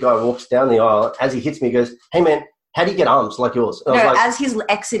literally a guy walks down the aisle. As he hits me, he goes, "Hey man, how do you get arms like yours?" And no, I was like, as he's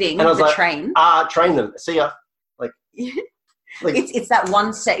exiting the train. Train them. See ya. Like it's that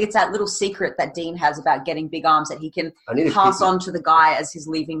one it's that little secret that Dean has about getting big arms that he can pass on to the guy as he's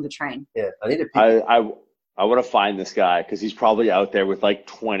leaving the train. Yeah, I need to. I want to find this guy because he's probably out there with like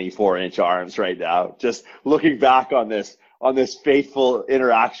 24-inch arms right now, just looking back on this faithful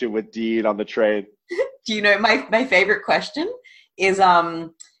interaction with Dean on the train. Do you know my favorite question is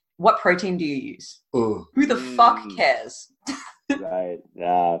what protein do you use? Ooh. Who the fuck cares? Right.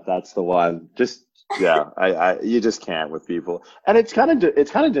 Yeah, that's the one. Just I you just can't with people, and it's kind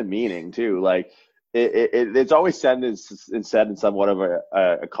of demeaning too. Like it's always said in somewhat of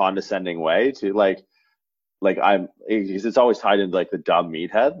a condescending way to like it's always tied into like the dumb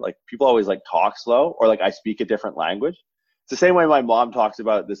meathead. Like people always like talk slow or like I speak a different language. It's the same way my mom talks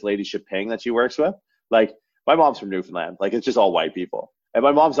about this lady Shiping that she works with. Like my mom's from Newfoundland. Like it's just all white people. And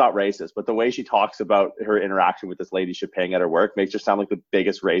my mom's not racist, but the way she talks about her interaction with this lady Shiping at her work makes her sound like the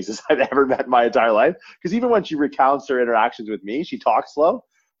biggest racist I've ever met in my entire life. Because even when she recounts her interactions with me, she talks slow.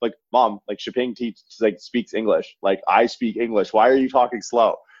 Like, Mom, like Shiping speaks English. Like I speak English. Why are you talking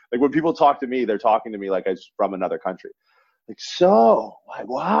slow? Like when people talk to me, they're talking to me like I'm from another country. Like, so, like,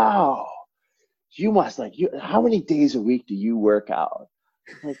 wow, you must how many days a week do you work out?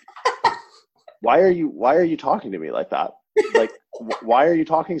 Like, why are you talking to me like that? Like, why are you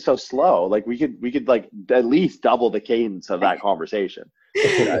talking so slow? Like we could like at least double the cadence of that conversation.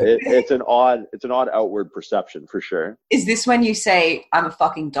 It's an odd outward perception for sure. Is this when you say I'm a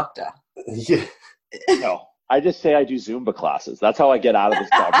fucking doctor? Yeah. No. I just say I do Zumba classes. That's how I get out of this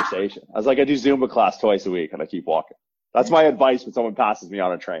conversation. I was like, I do Zumba class twice a week and I keep walking. That's my advice when someone passes me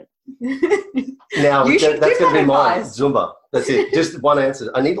on a train. Now, that's going to be mine. Zumba. That's it. Just one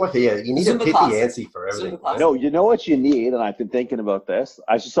answer. I need you need Zumba a pithy answer for everything. No, you know what you need, and I've been thinking about this.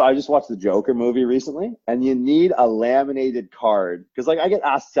 I just watched the Joker movie recently, and you need a laminated card. Because like I get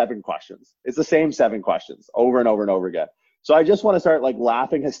asked 7 questions. It's the same 7 questions over and over and over again. So I just want to start like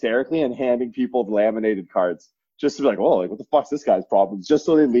laughing hysterically and handing people laminated cards just to be like, oh, like what the fuck's this guy's problems? Just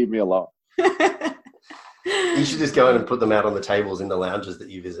so they leave me alone. You should just go in and put them out on the tables in the lounges that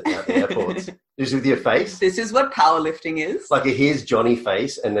you visit at the airports. Just with your face. This is what powerlifting is. Like here's Johnny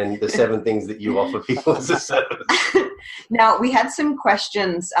face and then the 7 things that you offer people as a service. Now, we had some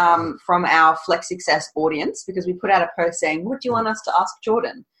questions from our Flex Success audience because we put out a post saying, what do you want us to ask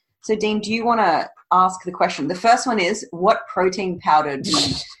Jordan? So, Dean, do you want to ask the question? The first one is, what protein powder do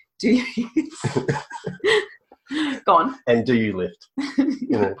you use? Go on. And do you lift?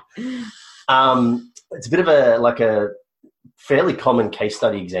 It's a bit of a fairly common case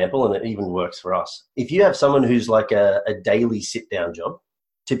study example, and it even works for us. If you have someone who's like a daily sit-down job,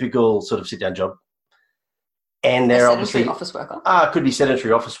 typical sort of sit-down job, and they're obviously office worker. It could be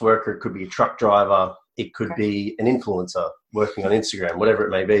sedentary office worker, it could be a truck driver, it could be an influencer working on Instagram, whatever it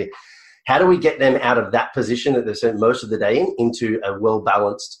may be. How do we get them out of that position that they've spent most of the day into a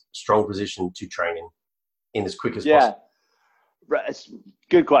well-balanced, strong position to train in? in as quick as Yeah. possible? Right. It's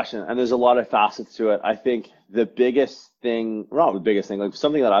good question. And there's a lot of facets to it. I think the biggest thing, not the biggest thing, like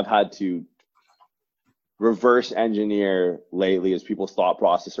something that I've had to reverse engineer lately is people's thought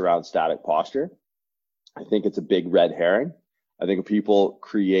process around static posture. I think it's a big red herring. I think if people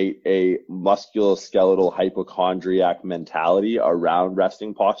create a musculoskeletal hypochondriac mentality around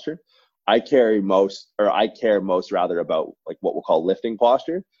resting posture, I care most rather about like what we'll call lifting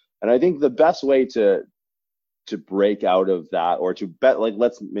posture. And I think the best way to break out of that, or to bet, like,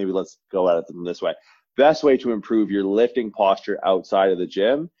 let's go at it this way. Best way to improve your lifting posture outside of the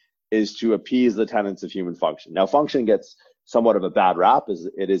gym is to appease the tenets of human function. Now, function gets somewhat of a bad rap, as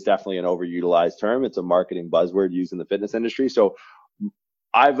it is definitely an overutilized term. It's a marketing buzzword used in the fitness industry. So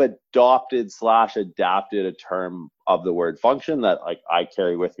I've adopted a term of the word function that like I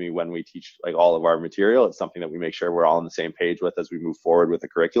carry with me when we teach like all of our material. It's something that we make sure we're all on the same page with as we move forward with the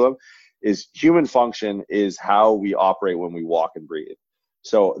curriculum. Is human function is how we operate when we walk and breathe.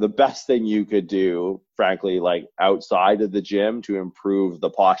 So the best thing you could do, frankly, like outside of the gym to improve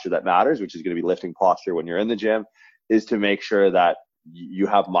the posture that matters, which is going to be lifting posture when you're in the gym, is to make sure that you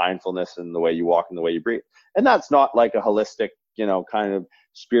have mindfulness in the way you walk and the way you breathe. And that's not like a holistic, kind of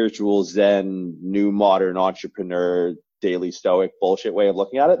spiritual Zen, new modern entrepreneur, daily stoic bullshit way of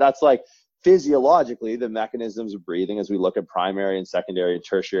looking at it. That's like physiologically the mechanisms of breathing, as we look at primary and secondary and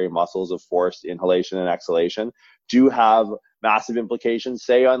tertiary muscles of forced inhalation and exhalation, do have massive implications,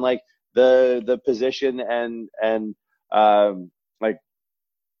 say on like the position and like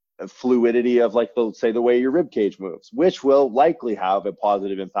fluidity of like the way your rib cage moves, which will likely have a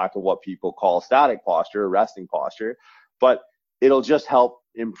positive impact on what people call static posture or resting posture, but it'll just help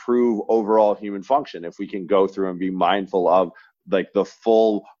improve overall human function if we can go through and be mindful of like the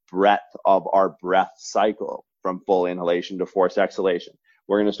full breadth of our breath cycle from full inhalation to forced exhalation.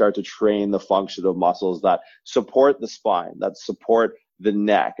 We're going to start to train the function of muscles that support the spine, that support the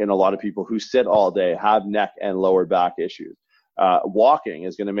neck. And a lot of people who sit all day have neck and lower back issues. Walking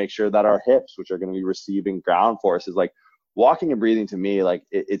is going to make sure that our hips, which are going to be receiving ground forces, like walking and breathing, to me, like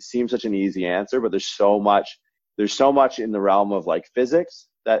it seems such an easy answer, but there's so much in the realm of like physics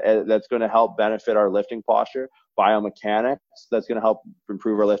that's going to help benefit our lifting posture, biomechanics that's going to help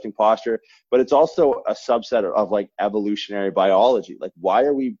improve our lifting posture, but it's also a subset of like evolutionary biology. Like, why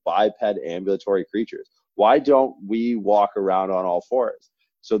are we biped ambulatory creatures? Why don't we walk around on all fours?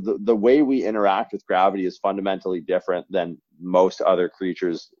 So the way we interact with gravity is fundamentally different than most other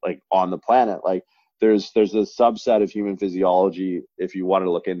creatures like on the planet. Like there's a subset of human physiology, if you wanted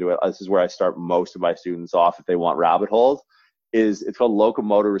to look into it. This is where I start most of my students off if they want rabbit holes. It's called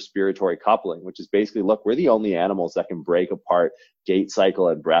locomotor respiratory coupling, which is basically, look, we're the only animals that can break apart gait cycle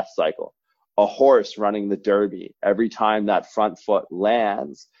and breath cycle. A horse running the Derby, every time that front foot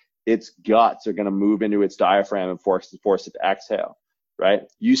lands, its guts are going to move into its diaphragm and force it to exhale, right?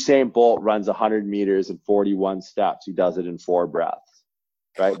 Usain Bolt runs 100 meters in 41 steps. He does it in 4 breaths,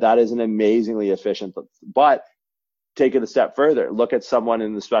 right? That is an amazingly efficient, but take it a step further. Look at someone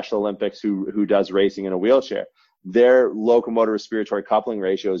in the Special Olympics who does racing in a wheelchair. Their locomotor respiratory coupling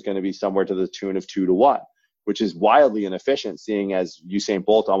ratio is going to be somewhere to the tune of 2 to 1, which is wildly inefficient, seeing as Usain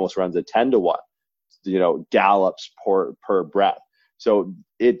Bolt almost runs a 10 to 1, gallops per breath. So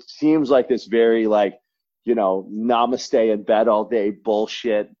it seems like this very like, namaste in bed all day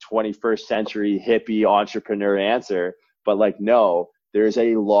bullshit 21st century hippie entrepreneur answer. But like, no, there's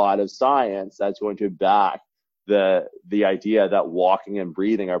a lot of science that's going to back the idea that walking and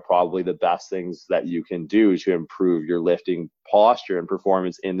breathing are probably the best things that you can do to improve your lifting posture and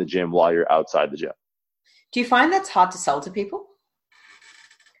performance in the gym while you're outside the gym. Do you find that's hard to sell to people?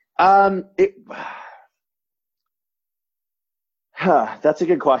 That's a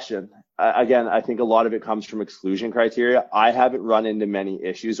good question. Again, I think a lot of it comes from exclusion criteria. I haven't run into many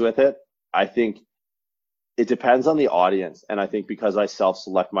issues with it. I think it depends on the audience. And I think because I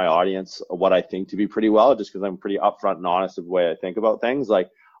self-select my audience, what I think to be pretty well, just because I'm pretty upfront and honest of the way I think about things, like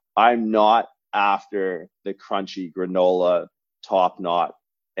I'm not after the crunchy granola, top knot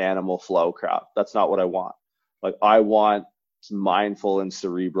animal flow crowd. That's not what I want. Like I want mindful and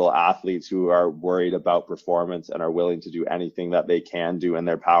cerebral athletes who are worried about performance and are willing to do anything that they can do in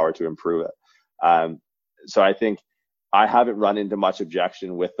their power to improve it. So I think I haven't run into much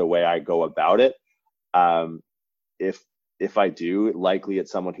objection with the way I go about it. If I do, likely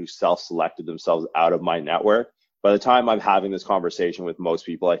it's someone who self-selected themselves out of my network. By the time I'm having this conversation with most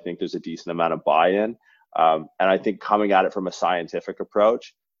people, I think there's a decent amount of buy-in. And I think coming at it from a scientific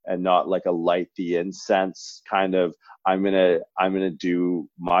approach and not like a light the incense kind of, I'm gonna do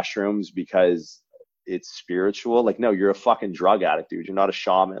mushrooms because it's spiritual. Like, no, you're a fucking drug addict, dude. You're not a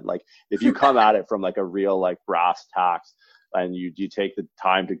shaman. Like, if you come at it from like a real like brass tacks, and you take the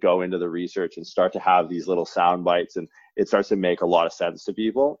time to go into the research and start to have these little sound bites, and it starts to make a lot of sense to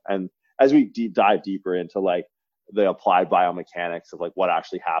people. And as we dive deeper into like the applied biomechanics of like what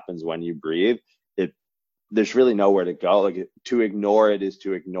actually happens when you breathe, there's really nowhere to go. Like, to ignore it is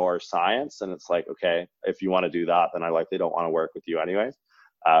to ignore science. And it's like, okay, if you want to do that, then I likely don't want to work with you anyways.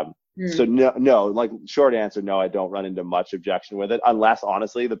 So no, like, short answer, no, I don't run into much objection with it, unless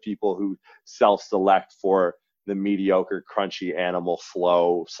honestly the people who self-select for the mediocre, crunchy animal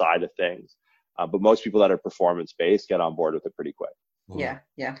flow side of things. But most people that are performance-based get on board with it pretty quick. Yeah.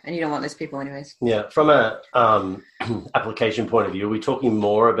 And you don't want those people anyways. Yeah. From a application point of view, are we talking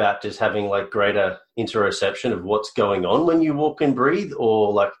more about just having like greater interoception of what's going on when you walk and breathe,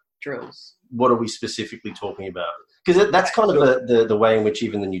 or like drills? What are we specifically talking about? Because that's kind of the way in which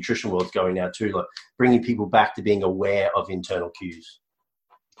even the nutrition world's going now too, like bringing people back to being aware of internal cues.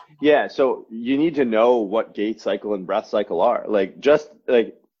 Yeah, so you need to know what gait cycle and breath cycle are. Like, just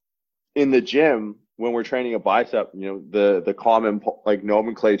like in the gym, when we're training a bicep, the common like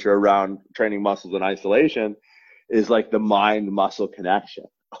nomenclature around training muscles in isolation is like the mind-muscle connection.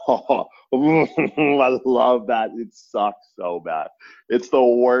 Oh, I love that. It sucks so bad. It's the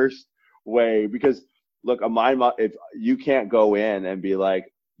worst way, because look, if you can't go in and be like,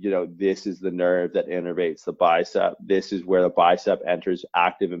 this is the nerve that innervates the bicep. This is where the bicep enters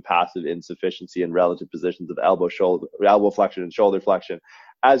active and passive insufficiency in relative positions of elbow flexion and shoulder flexion.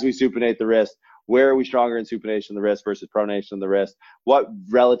 As we supinate the wrist, where are we stronger in supination of the wrist versus pronation of the wrist? What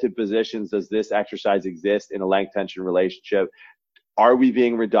relative positions does this exercise exist in a length tension relationship? Are we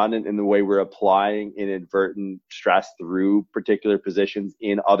being redundant in the way we're applying inadvertent stress through particular positions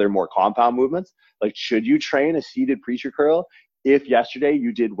in other more compound movements? Like, should you train a seated preacher curl if yesterday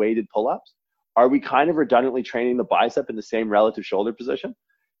you did weighted pull-ups? Are we kind of redundantly training the bicep in the same relative shoulder position?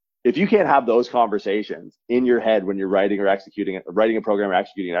 If you can't have those conversations in your head when you're writing a program or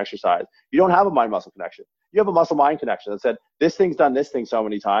executing an exercise, you don't have a mind-muscle connection. You have a muscle-mind connection that said, this thing's done this thing so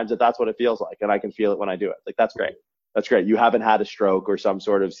many times that that's what it feels like, and I can feel it when I do it. Like, that's great. That's great. You haven't had a stroke or some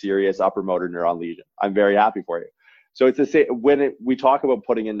sort of serious upper motor neuron lesion. I'm very happy for you. So it's the same when we talk about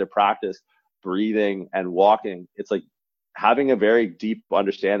putting into practice breathing and walking. It's like having a very deep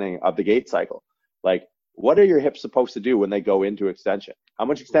understanding of the gait cycle. Like, what are your hips supposed to do when they go into extension? How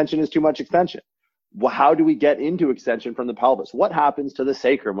much extension is too much extension? How do we get into extension from the pelvis? What happens to the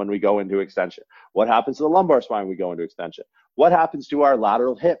sacrum when we go into extension? What happens to the lumbar spine when we go into extension? What happens to our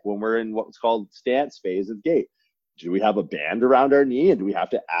lateral hip when we're in what's called stance phase of gait? Do we have a band around our knee, and do we have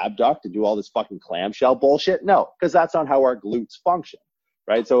to abduct and do all this fucking clamshell bullshit? No, because that's not how our glutes function,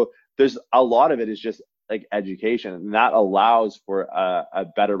 right? So there's a lot of it is just like education, and that allows for a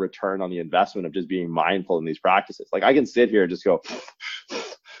better return on the investment of just being mindful in these practices. Like, I can sit here and just go,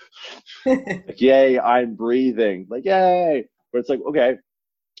 like, yay, I'm breathing, like, yay. But it's like, okay,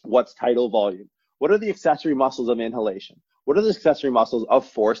 what's tidal volume? What are the accessory muscles of inhalation? What are the accessory muscles of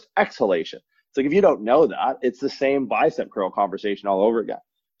forced exhalation? It's like, if you don't know that, it's the same bicep curl conversation all over again.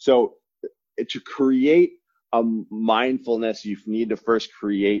 So to create a mindfulness, you need to first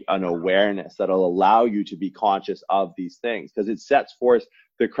create an awareness that'll allow you to be conscious of these things, because it sets forth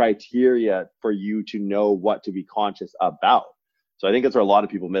the criteria for you to know what to be conscious about. So I think that's where a lot of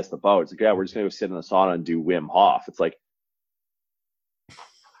people miss the boat. It's like, yeah, we're just going to go sit in the sauna and do Wim Hof. It's like,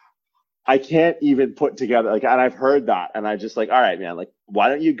 I can't even put together, like, and I've heard that, and I just like, all right, man, like, why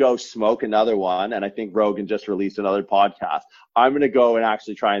don't you go smoke another one? And I think Rogan just released another podcast. I'm going to go and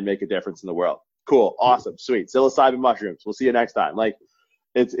actually try and make a difference in the world. Cool. Awesome. Sweet. Psilocybin mushrooms. We'll see you next time. Like,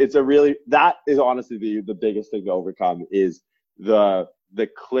 it's a really, that is honestly the biggest thing to overcome, is the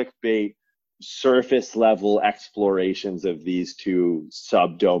clickbait surface level explorations of these two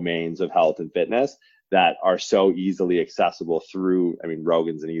subdomains of health and fitness that are so easily accessible through, I mean,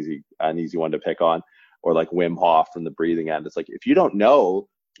 Rogan's an easy one to pick on, or like Wim Hof from the breathing end. It's like, if you don't know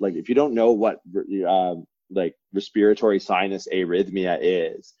what like respiratory sinus arrhythmia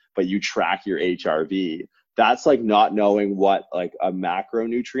is, but you track your HRV, that's like not knowing what like a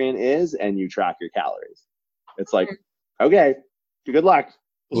macronutrient is, and you track your calories. It's like, okay, good luck.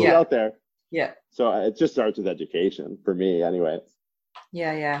 See you out there. Yeah. So it just starts with education for me anyway.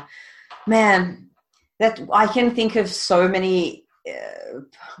 Yeah. Man, that I can think of so many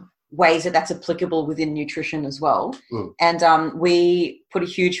ways that that's applicable within nutrition as well. And we put a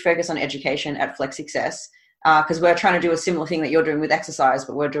huge focus on education at Flex Success, because we're trying to do a similar thing that you're doing with exercise,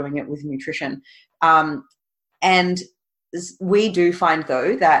 but we're doing it with nutrition. And we do find,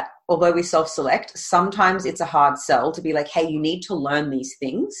 though, that although we self-select, sometimes it's a hard sell to be like, hey, you need to learn these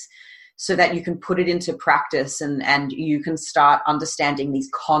things. so that you can put it into practice and you can start understanding these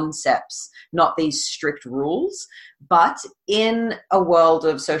concepts, not these strict rules. But in a world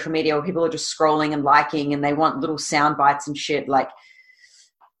of social media where people are just scrolling and liking and they want little sound bites and shit, like,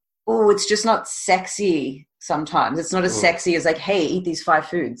 oh, it's just not sexy sometimes. It's not as sexy as like, hey, eat these 5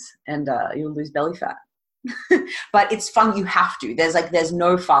 foods and you'll lose belly fat. But it's fun. You have to. There's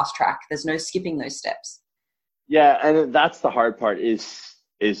no fast track. There's no skipping those steps. Yeah, and that's the hard part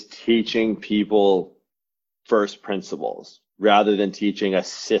is teaching people first principles rather than teaching a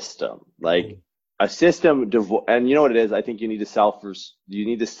system. Like a system, and you know what it is? I think you need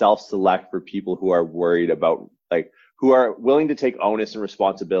to self-select for people who are worried about, like, who are willing to take onus and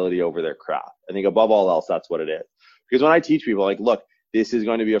responsibility over their craft. I think above all else, that's what it is. Because when I teach people, like, look, this is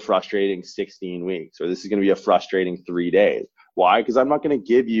going to be a frustrating 16 weeks, or this is going to be a frustrating 3 days. Why? Because I'm not going to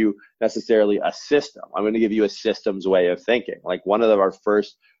give you necessarily a system. I'm going to give you a systems way of thinking. Like one of our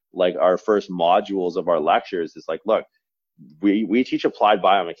first modules of our lectures is like, look, we teach applied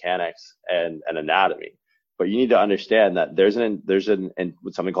biomechanics and anatomy, but you need to understand that there's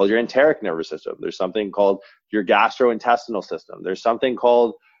something called your enteric nervous system. There's something called your gastrointestinal system. There's something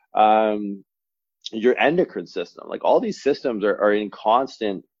called your endocrine system. Like all these systems are in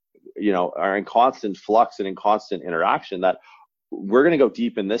constant flux and in constant interaction. That we're going to go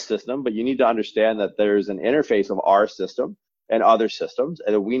deep in this system, but you need to understand that there's an interface of our system and other systems,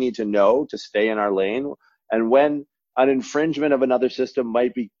 and that we need to know to stay in our lane. And when an infringement of another system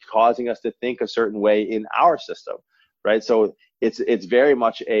might be causing us to think a certain way in our system, right? So it's very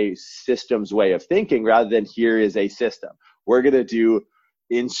much a systems way of thinking rather than here is a system. We're going to do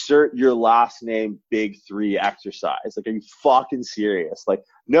insert your last name big 3 exercise. Like, are you fucking serious? Like,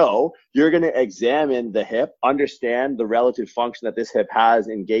 no, you're going to examine the hip, understand the relative function that this hip has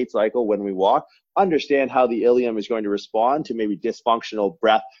in gait cycle when we walk, understand how the ilium is going to respond to maybe dysfunctional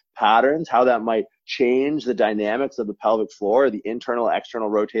breath patterns, how that might change the dynamics of the pelvic floor, the internal, external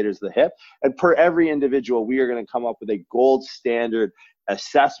rotators of the hip. And per every individual, we are going to come up with a gold standard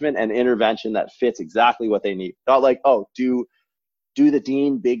assessment and intervention that fits exactly what they need. Not like, oh, do the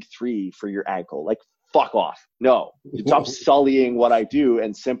Dean big 3 for your ankle. Like, fuck off. No, stop sullying what I do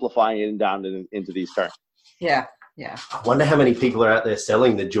and simplifying it down into these terms. Yeah. Yeah. I wonder how many people are out there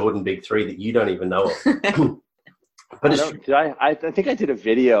selling the Jordan Big 3 that you don't even know of. But I think I did a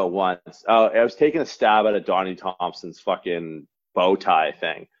video once. I was taking a stab at a Donnie Thompson's fucking bow tie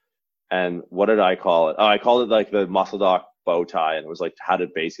thing. And what did I call it? Oh, I called it like the Muscle Doc bow tie. And it was like how to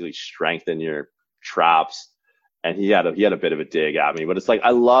basically strengthen your traps. And he had a bit of a dig at me, but it's like, I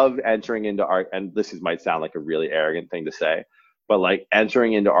love entering into art. And this might sound like a really arrogant thing to say, but like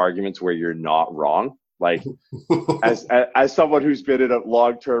entering into arguments where you're not wrong. Like as someone who's been in a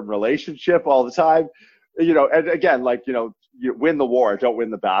long-term relationship all the time, you know, and again, like, you know, you win the war, don't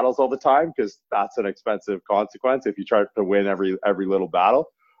win the battles all the time, because that's an expensive consequence if you try to win every little battle.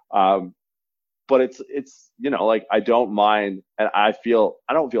 But it's, you know, like, I don't mind, and I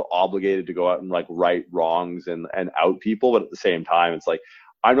don't feel obligated to go out and like right wrongs and out people. But at the same time, it's like,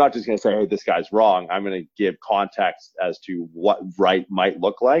 I'm not just going to say, hey, this guy's wrong. I'm going to give context as to what right might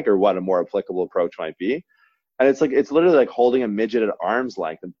look like or what a more applicable approach might be. And it's like, it's literally like holding a midget at arm's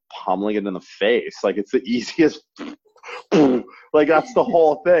length and pummeling it in the face. Like, it's the easiest, like, that's the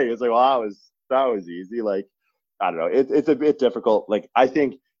whole thing. It's like, well, that was easy. Like, I don't know. It's a bit difficult. Like, I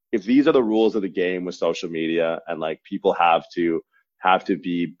think if these are the rules of the game with social media and like people have to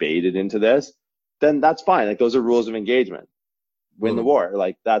be baited into this, then that's fine. Like, those are rules of engagement. Win the war.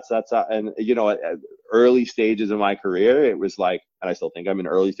 Like, that's and you know, at early stages of my career, it was like, and I still think I'm in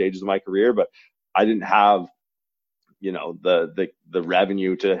early stages of my career, but I didn't have, you know, the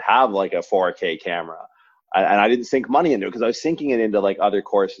revenue to have like a 4K camera, and I didn't sink money into it because I was sinking it into like other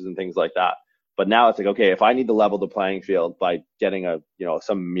courses and things like that. But now it's like, okay, if I need to level the playing field by getting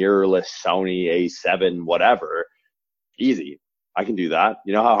some mirrorless Sony A7 whatever, easy, I can do that.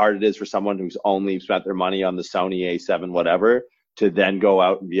 You know how hard it is for someone who's only spent their money on the Sony A7 whatever to then go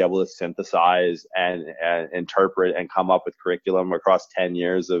out and be able to synthesize and interpret and come up with curriculum across 10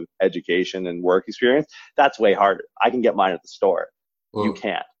 years of education and work experience. That's way harder. I can get mine at the store. You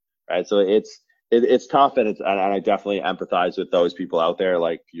can't, right? So it's tough, and I definitely empathize with those people out there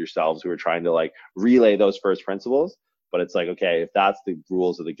like yourselves who are trying to like relay those first principles. But it's like, okay, if that's the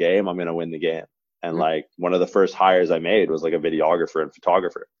rules of the game, I'm going to win the game. And like one of the first hires I made was like a videographer and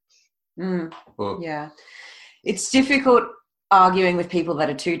photographer. Yeah. It's difficult arguing with people that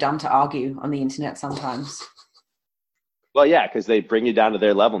are too dumb to argue on the internet sometimes. Well, yeah, because they bring you down to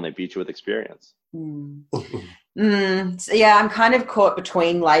their level and they beat you with experience. So yeah, I'm kind of caught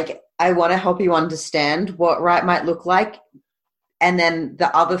between like, I want to help you understand what right might look like, And then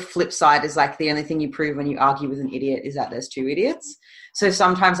the other flip side is like the only thing you prove when you argue with an idiot is that there's two idiots. So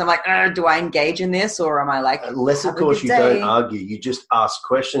sometimes I'm like, do I engage in this, or am I like, unless of course you don't argue, you just ask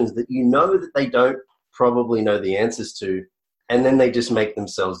questions that you know that they don't probably know the answers to, and then they just make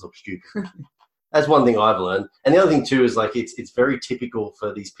themselves look stupid. That's one thing I've learned. And the other thing too is like it's very typical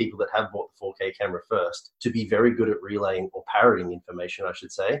for these people that have bought the 4K camera first to be very good at relaying or parroting information, I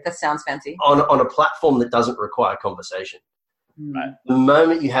should say. That sounds fancy. On a platform that doesn't require conversation. Right. The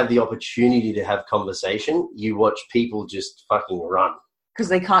moment you have the opportunity to have conversation, you watch people just fucking run. Because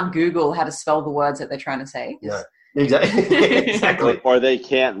they can't Google how to spell the words that they're trying to say. No, exactly. Or they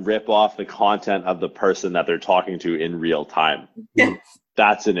can't rip off the content of the person that they're talking to in real time.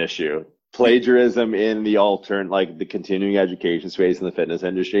 That's an issue. Plagiarism in the like the continuing education space in the fitness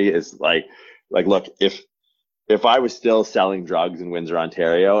industry is like look, if I was still selling drugs in Windsor,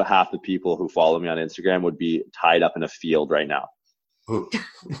 Ontario, half the people who follow me on Instagram would be tied up in a field right now.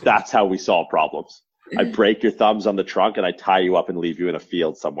 That's how we solve problems. I break your thumbs on the trunk and I tie you up and leave you in a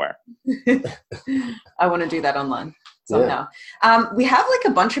field somewhere. I want to do that online somehow. Yeah. We have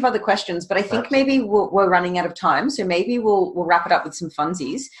like a bunch of other questions, but I think maybe we're running out of time. So maybe we'll wrap it up with some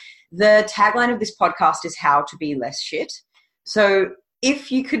funsies. The tagline of this podcast is how to be less shit. So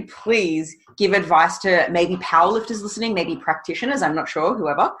if you could please give advice to maybe powerlifters listening, maybe practitioners, I'm not sure,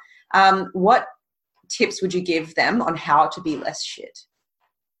 whoever, what tips would you give them on how to be less shit?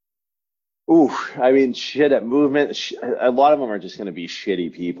 Ooh, I mean, shit at movement. A lot of them are just going to be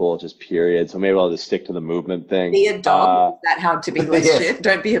shitty people, just period. So maybe I'll just stick to the movement thing. Be a dog. Is that how to be less shit?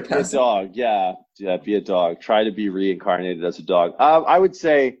 Don't be a person. Be a dog. Yeah. Be a dog. Try to be reincarnated as a dog. I would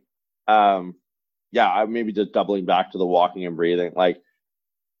say, maybe just doubling back to the walking and breathing. Like,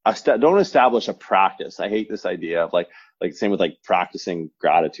 don't establish a practice. I hate this idea of like same with like practicing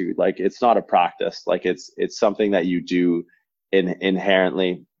gratitude. Like, it's not a practice. Like, it's something that you do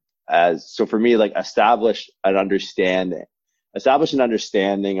inherently. So for me, like establish an understanding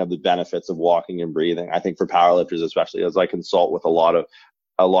of the benefits of walking and breathing. I think for powerlifters, especially as I consult with a lot of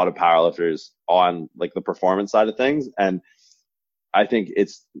powerlifters on like the performance side of things. And I think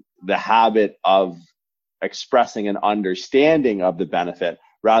it's the habit of expressing an understanding of the benefit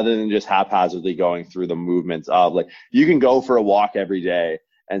rather than just haphazardly going through the movements of like, you can go for a walk every day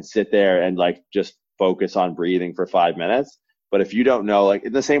and sit there and like just focus on breathing for 5 minutes. But if you don't know, like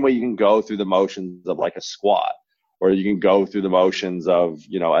in the same way you can go through the motions of like a squat, or you can go through the motions of,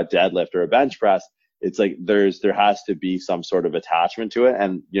 a deadlift or a bench press, it's like there has to be some sort of attachment to it.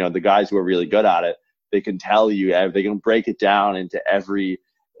 And, the guys who are really good at it, they can tell you, they can break it down into every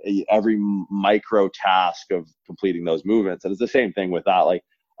micro task of completing those movements. And it's the same thing with that. Like,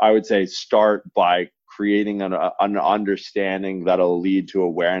 I would say start by creating an understanding that'll lead to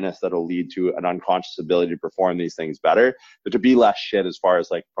awareness, that'll lead to an unconscious ability to perform these things better. But to be less shit as far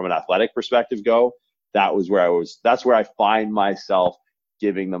as like from an athletic perspective that's where I find myself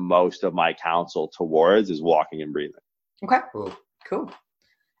giving the most of my counsel towards is walking and breathing. Okay, cool.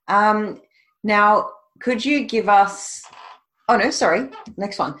 Now, could you give us,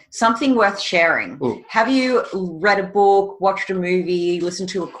 next one, something worth sharing? Ooh. Have you read a book, watched a movie, listened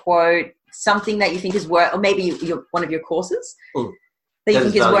to a quote, something that you think is worth, or maybe one of your courses that you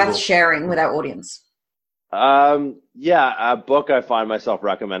think is worth sharing with our audience? A book I find myself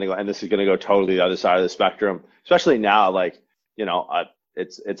recommending, and this is going to go totally the other side of the spectrum, especially now, like,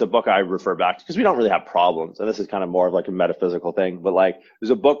 it's a book I refer back to because we don't really have problems. And this is kind of more of like a metaphysical thing, but like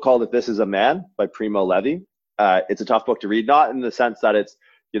there's a book called If This Is a Man by Primo Levi. It's a tough book to read, not in the sense that it's,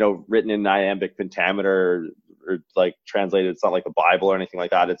 written in iambic pentameter or like translated. It's not like the Bible or anything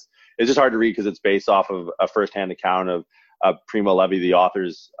like that. It's just hard to read because it's based off of a firsthand account of Primo Levi, the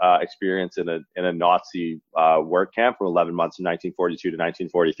author's experience in a Nazi work camp from 11 months in 1942 to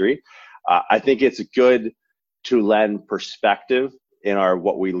 1943. I think it's good to lend perspective in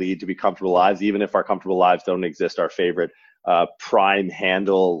what we lead to be comfortable lives, even if our comfortable lives don't exist. Our favorite prime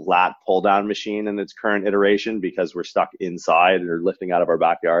handle lat pull down machine in its current iteration because we're stuck inside or lifting out of our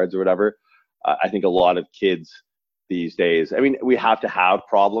backyards or whatever. I think a lot of kids these days, I mean, we have to have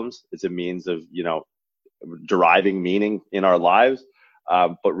problems. It's a means of, deriving meaning in our lives,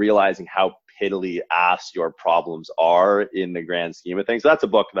 but realizing how piddly ass your problems are in the grand scheme of things. So that's a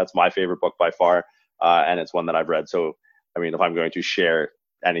book. That's my favorite book by far. And it's one that I've read. So, I mean, if I'm going to share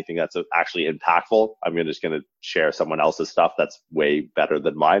anything that's actually impactful, I'm just going to share someone else's stuff that's way better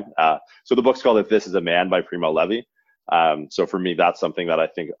than mine. So the book's called If This Is a Man by Primo Levi. So for me, that's something that I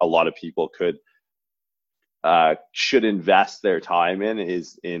think a lot of people should invest their time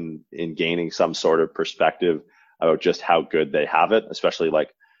in gaining some sort of perspective about just how good they have it, especially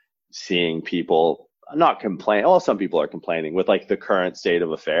like seeing people not complain. Well, some people are complaining with like the current state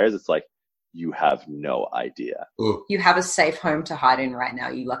of affairs. It's like, you have no idea. You have a safe home to hide in right now,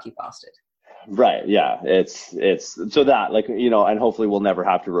 you lucky bastard. Right. Yeah. It's so that, like, you know, and hopefully we'll never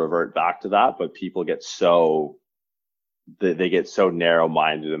have to revert back to that, but people get so, they get so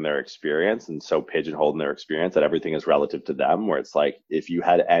narrow-minded in their experience and so pigeonholed in their experience that everything is relative to them, where it's like, if you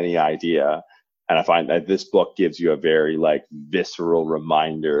had any idea, and I find that this book gives you a very like visceral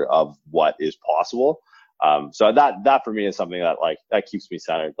reminder of what is possible. So that for me is something that like, that keeps me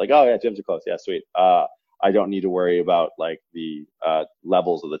centered. Like, oh yeah, gyms are closed. Yeah, sweet. I don't need to worry about like the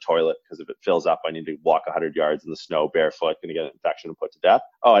levels of the toilet, because if it fills up, I need to walk 100 yards in the snow barefoot, going to get an infection and put to death.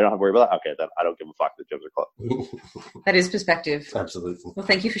 Oh, I don't have to worry about that. Okay, then I don't give a fuck. The gyms are closed. That is perspective. Absolutely. Well,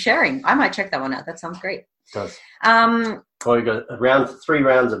 thank you for sharing. I might check that one out. That sounds great. It does. Well, we got 3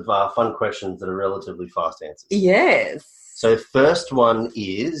 rounds of fun questions that are relatively fast answers. Yes. So first one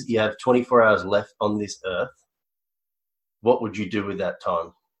is, you have 24 hours left on this earth. What would you do with that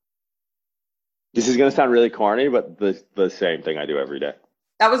time? This is going to sound really corny, but the same thing I do every day.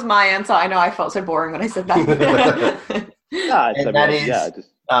 That was my answer. I know I felt so boring when I said that.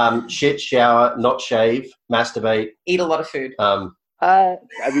 Shit, shower, not shave, masturbate. Eat a lot of food. I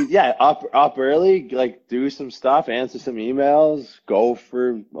mean, yeah, up early, like do some stuff, answer some emails, go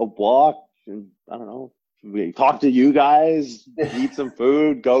for a walk, and I don't know, talk to you guys, eat some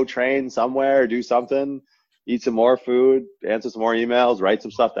food, go train somewhere, do something, eat some more food, answer some more emails, write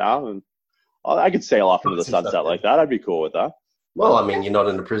some stuff down, and I could sail off into the sunset like that. I'd be cool with that. Well, I mean, you're not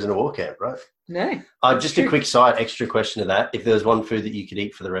in a prisoner war camp, right? No. Just a quick extra question to that. If there was one food that you could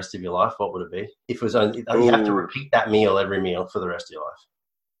eat for the rest of your life, what would it be? If it was only, you have to repeat that meal every meal for the rest of your life.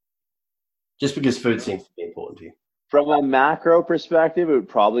 Just because food seems to be important to you. From a macro perspective, it would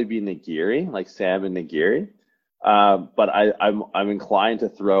probably be nigiri, like salmon nigiri. But I'm inclined to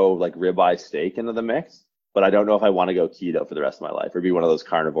throw like ribeye steak into the mix. But I don't know if I want to go keto for the rest of my life or be one of those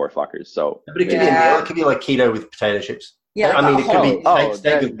carnivore fuckers. So, but it could be a meal. It could be like keto with potato chips. Yeah, I mean, it could be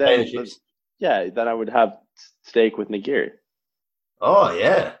steak with potato chips. Yeah, then I would have steak with nigiri. Oh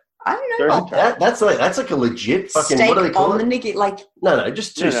yeah, I don't know about that. That's like a legit fucking steak what do they call on it? the nigiri, like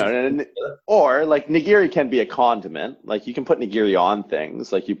just two. No. Or like nigiri can be a condiment. Like you can put nigiri on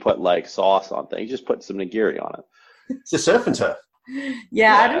things. Like you put like sauce on things. You just put some nigiri on it. It's a surf and turf.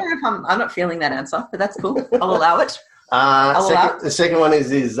 Yeah, I don't know if I'm not feeling that answer, but that's cool. I'll allow it. The second one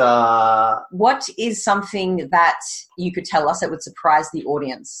is what is something that you could tell us that would surprise the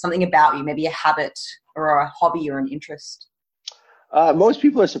audience? Something about you, maybe a habit or a hobby or an interest. Most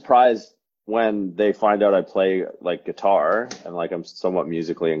people are surprised when they find out I play like guitar and like I'm somewhat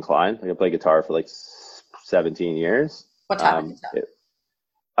musically inclined. Like I play guitar for like 17 years. What type of guitar?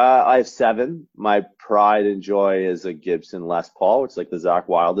 I have 7. My pride and joy is a Gibson Les Paul, which is like the Zakk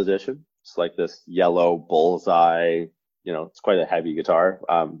Wylde edition. It's like this yellow bullseye, you know, it's quite a heavy guitar.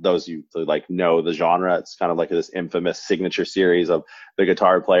 Those you like know the genre. It's kind of like this infamous signature series of the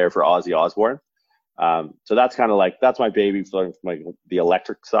guitar player for Ozzy Osbourne. So that's kind of like, that's my baby for the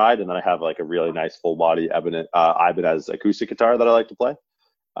electric side. And then I have like a really nice full body Ibanez acoustic guitar that I like to play.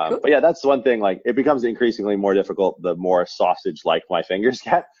 Cool. But yeah, that's one thing. Like it becomes increasingly more difficult the more sausage like my fingers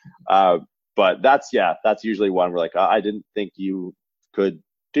get. But that's usually one where like I didn't think you could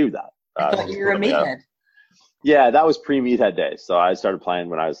do that. I thought you were a meathead. Yeah, that was pre-meathead days. So I started playing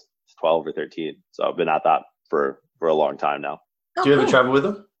when I was 12 or 13. So I've been at that for a long time now. Do you ever travel with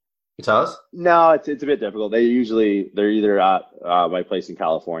them? Guitars? No, it's a bit difficult. They're either at my place in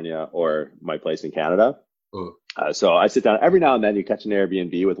California or my place in Canada. So I sit down every now and then. You catch an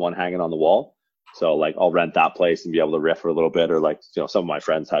Airbnb with one hanging on the wall. So like I'll rent that place and be able to riff for a little bit, or like, you know, some of my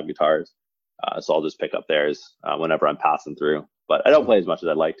friends have guitars. So I'll just pick up theirs whenever I'm passing through. But I don't play as much as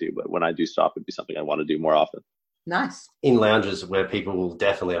I'd like to. But when I do stop, it'd be something I want to do more often. Nice. In lounges where people will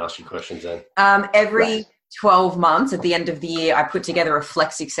definitely ask you questions then. Every 12 months at the end of the year, I put together a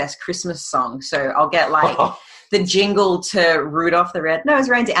Flex Success Christmas song. So I'll get like the jingle to Rudolph the Red-Nosed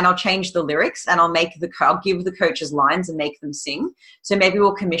Reindeer, and I'll change the lyrics, and I'll give the coaches lines and make them sing. So maybe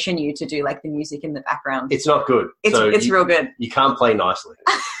we'll commission you to do like the music in the background. It's not good. It's real good. You can't play nicely.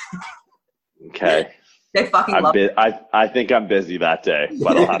 Okay. They fucking love it. I think I'm busy that day,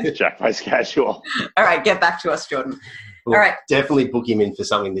 but I'll have to check my schedule. All right, get back to us, Jordan. We'll all right. Definitely book him in for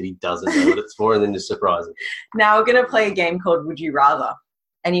something that he doesn't know what it's for, and then just surprise him. Now we're going to play a game called Would You Rather,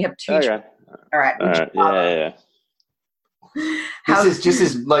 and you have 2 choices. All right. Would you rather? Yeah. This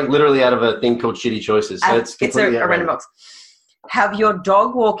is like literally out of a thing called Shitty Choices. So it's a random box. Have your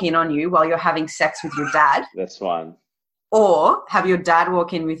dog walk in on you while you're having sex with your dad. That's fine. Or have your dad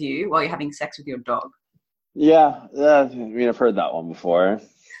walk in with you while you're having sex with your dog. Yeah, I mean, I've heard that one before.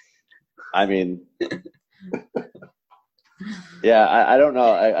 I mean, yeah, I don't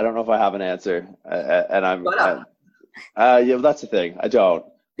know. I don't know if I have an answer, and yeah, that's the thing. I don't,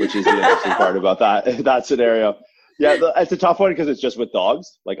 which is the interesting part about that scenario. Yeah, it's a tough one because it's just with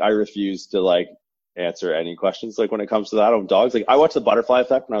dogs. Like, I refuse to like answer any questions like when it comes to that on dogs. Like, I watched The Butterfly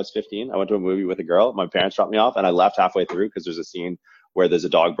Effect when I was 15. I went to a movie with a girl. My parents dropped me off, and I left halfway through because there's a scene where there's a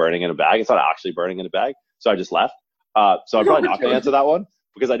dog burning in a bag. It's not actually burning in a bag, so I just left. So I'm probably not going to answer that one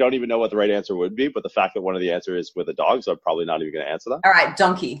because I don't even know what the right answer would be. But the fact that one of the answers is with a dog, so I'm probably not even going to answer that. All right,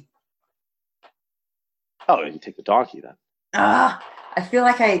 donkey. Oh, you take the donkey then. I feel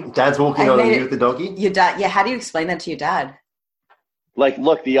like Dad's walking on you with the donkey? Your dad, yeah, how do you explain that to your dad? Like,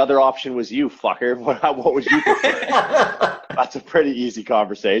 look, the other option was you, fucker. What would you prefer? That's a pretty easy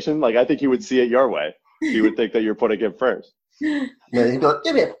conversation. Like, I think he would see it your way. He would think that you're putting him first. No, he'd be like,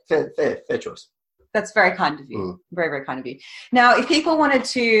 yeah, fair choice. That's very kind of you. Very, very kind of you. Now, if people wanted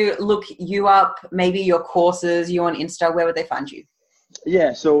to look you up, maybe your courses, you on Insta, where would they find you?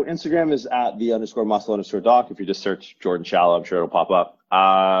 Yeah, so Instagram is at @the_muscle_doc. If you just search Jordan Shallow, I'm sure it'll pop up.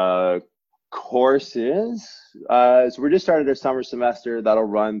 Courses. So we just started our summer semester. That'll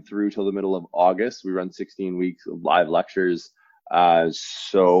run through till the middle of August. We run 16 weeks of live lectures.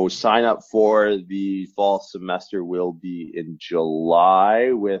 So sign up for the fall semester will be in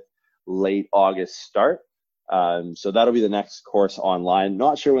July with late August start. So that'll be the next course online.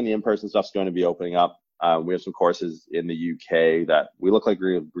 Not sure when the in-person stuff's going to be opening up. We have some courses in the UK that we look like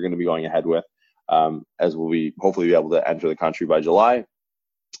we're going to be going ahead with, as we'll be hopefully be able to enter the country by July.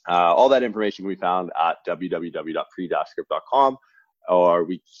 All that information we found at www.pre-script.com, or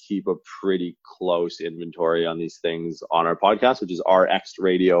we keep a pretty close inventory on these things on our podcast, which is RX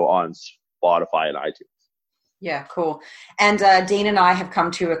Radio on Spotify and iTunes. Yeah, cool. And Dean and I have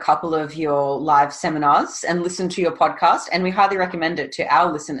come to a couple of your live seminars and listened to your podcast, and we highly recommend it to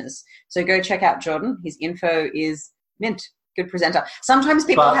our listeners. So go check out Jordan. His info is mint. Good presenter. Sometimes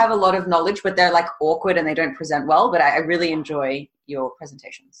people have a lot of knowledge, but they're like awkward and they don't present well, but I really enjoy your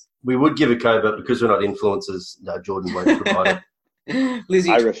presentations. We would give a code, but because we're not influencers, Jordan won't provide it.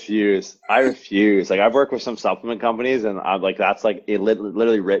 I refuse. Like, I've worked with some supplement companies, and I'm like, that's like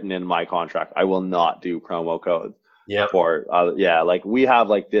literally written in my contract. I will not do promo codes. Yeah. For like we have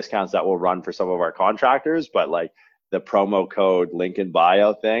like discounts that will run for some of our contractors, but like the promo code link in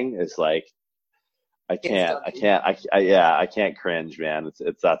bio thing is like, I can't cringe, man.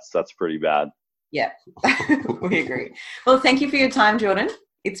 That's pretty bad. Yeah, we agree. Well, thank you for your time, Jordan.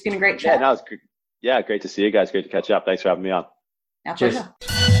 It's been a great chat. It's great to see you guys. Great to catch up. Thanks for having me on. Our pleasure.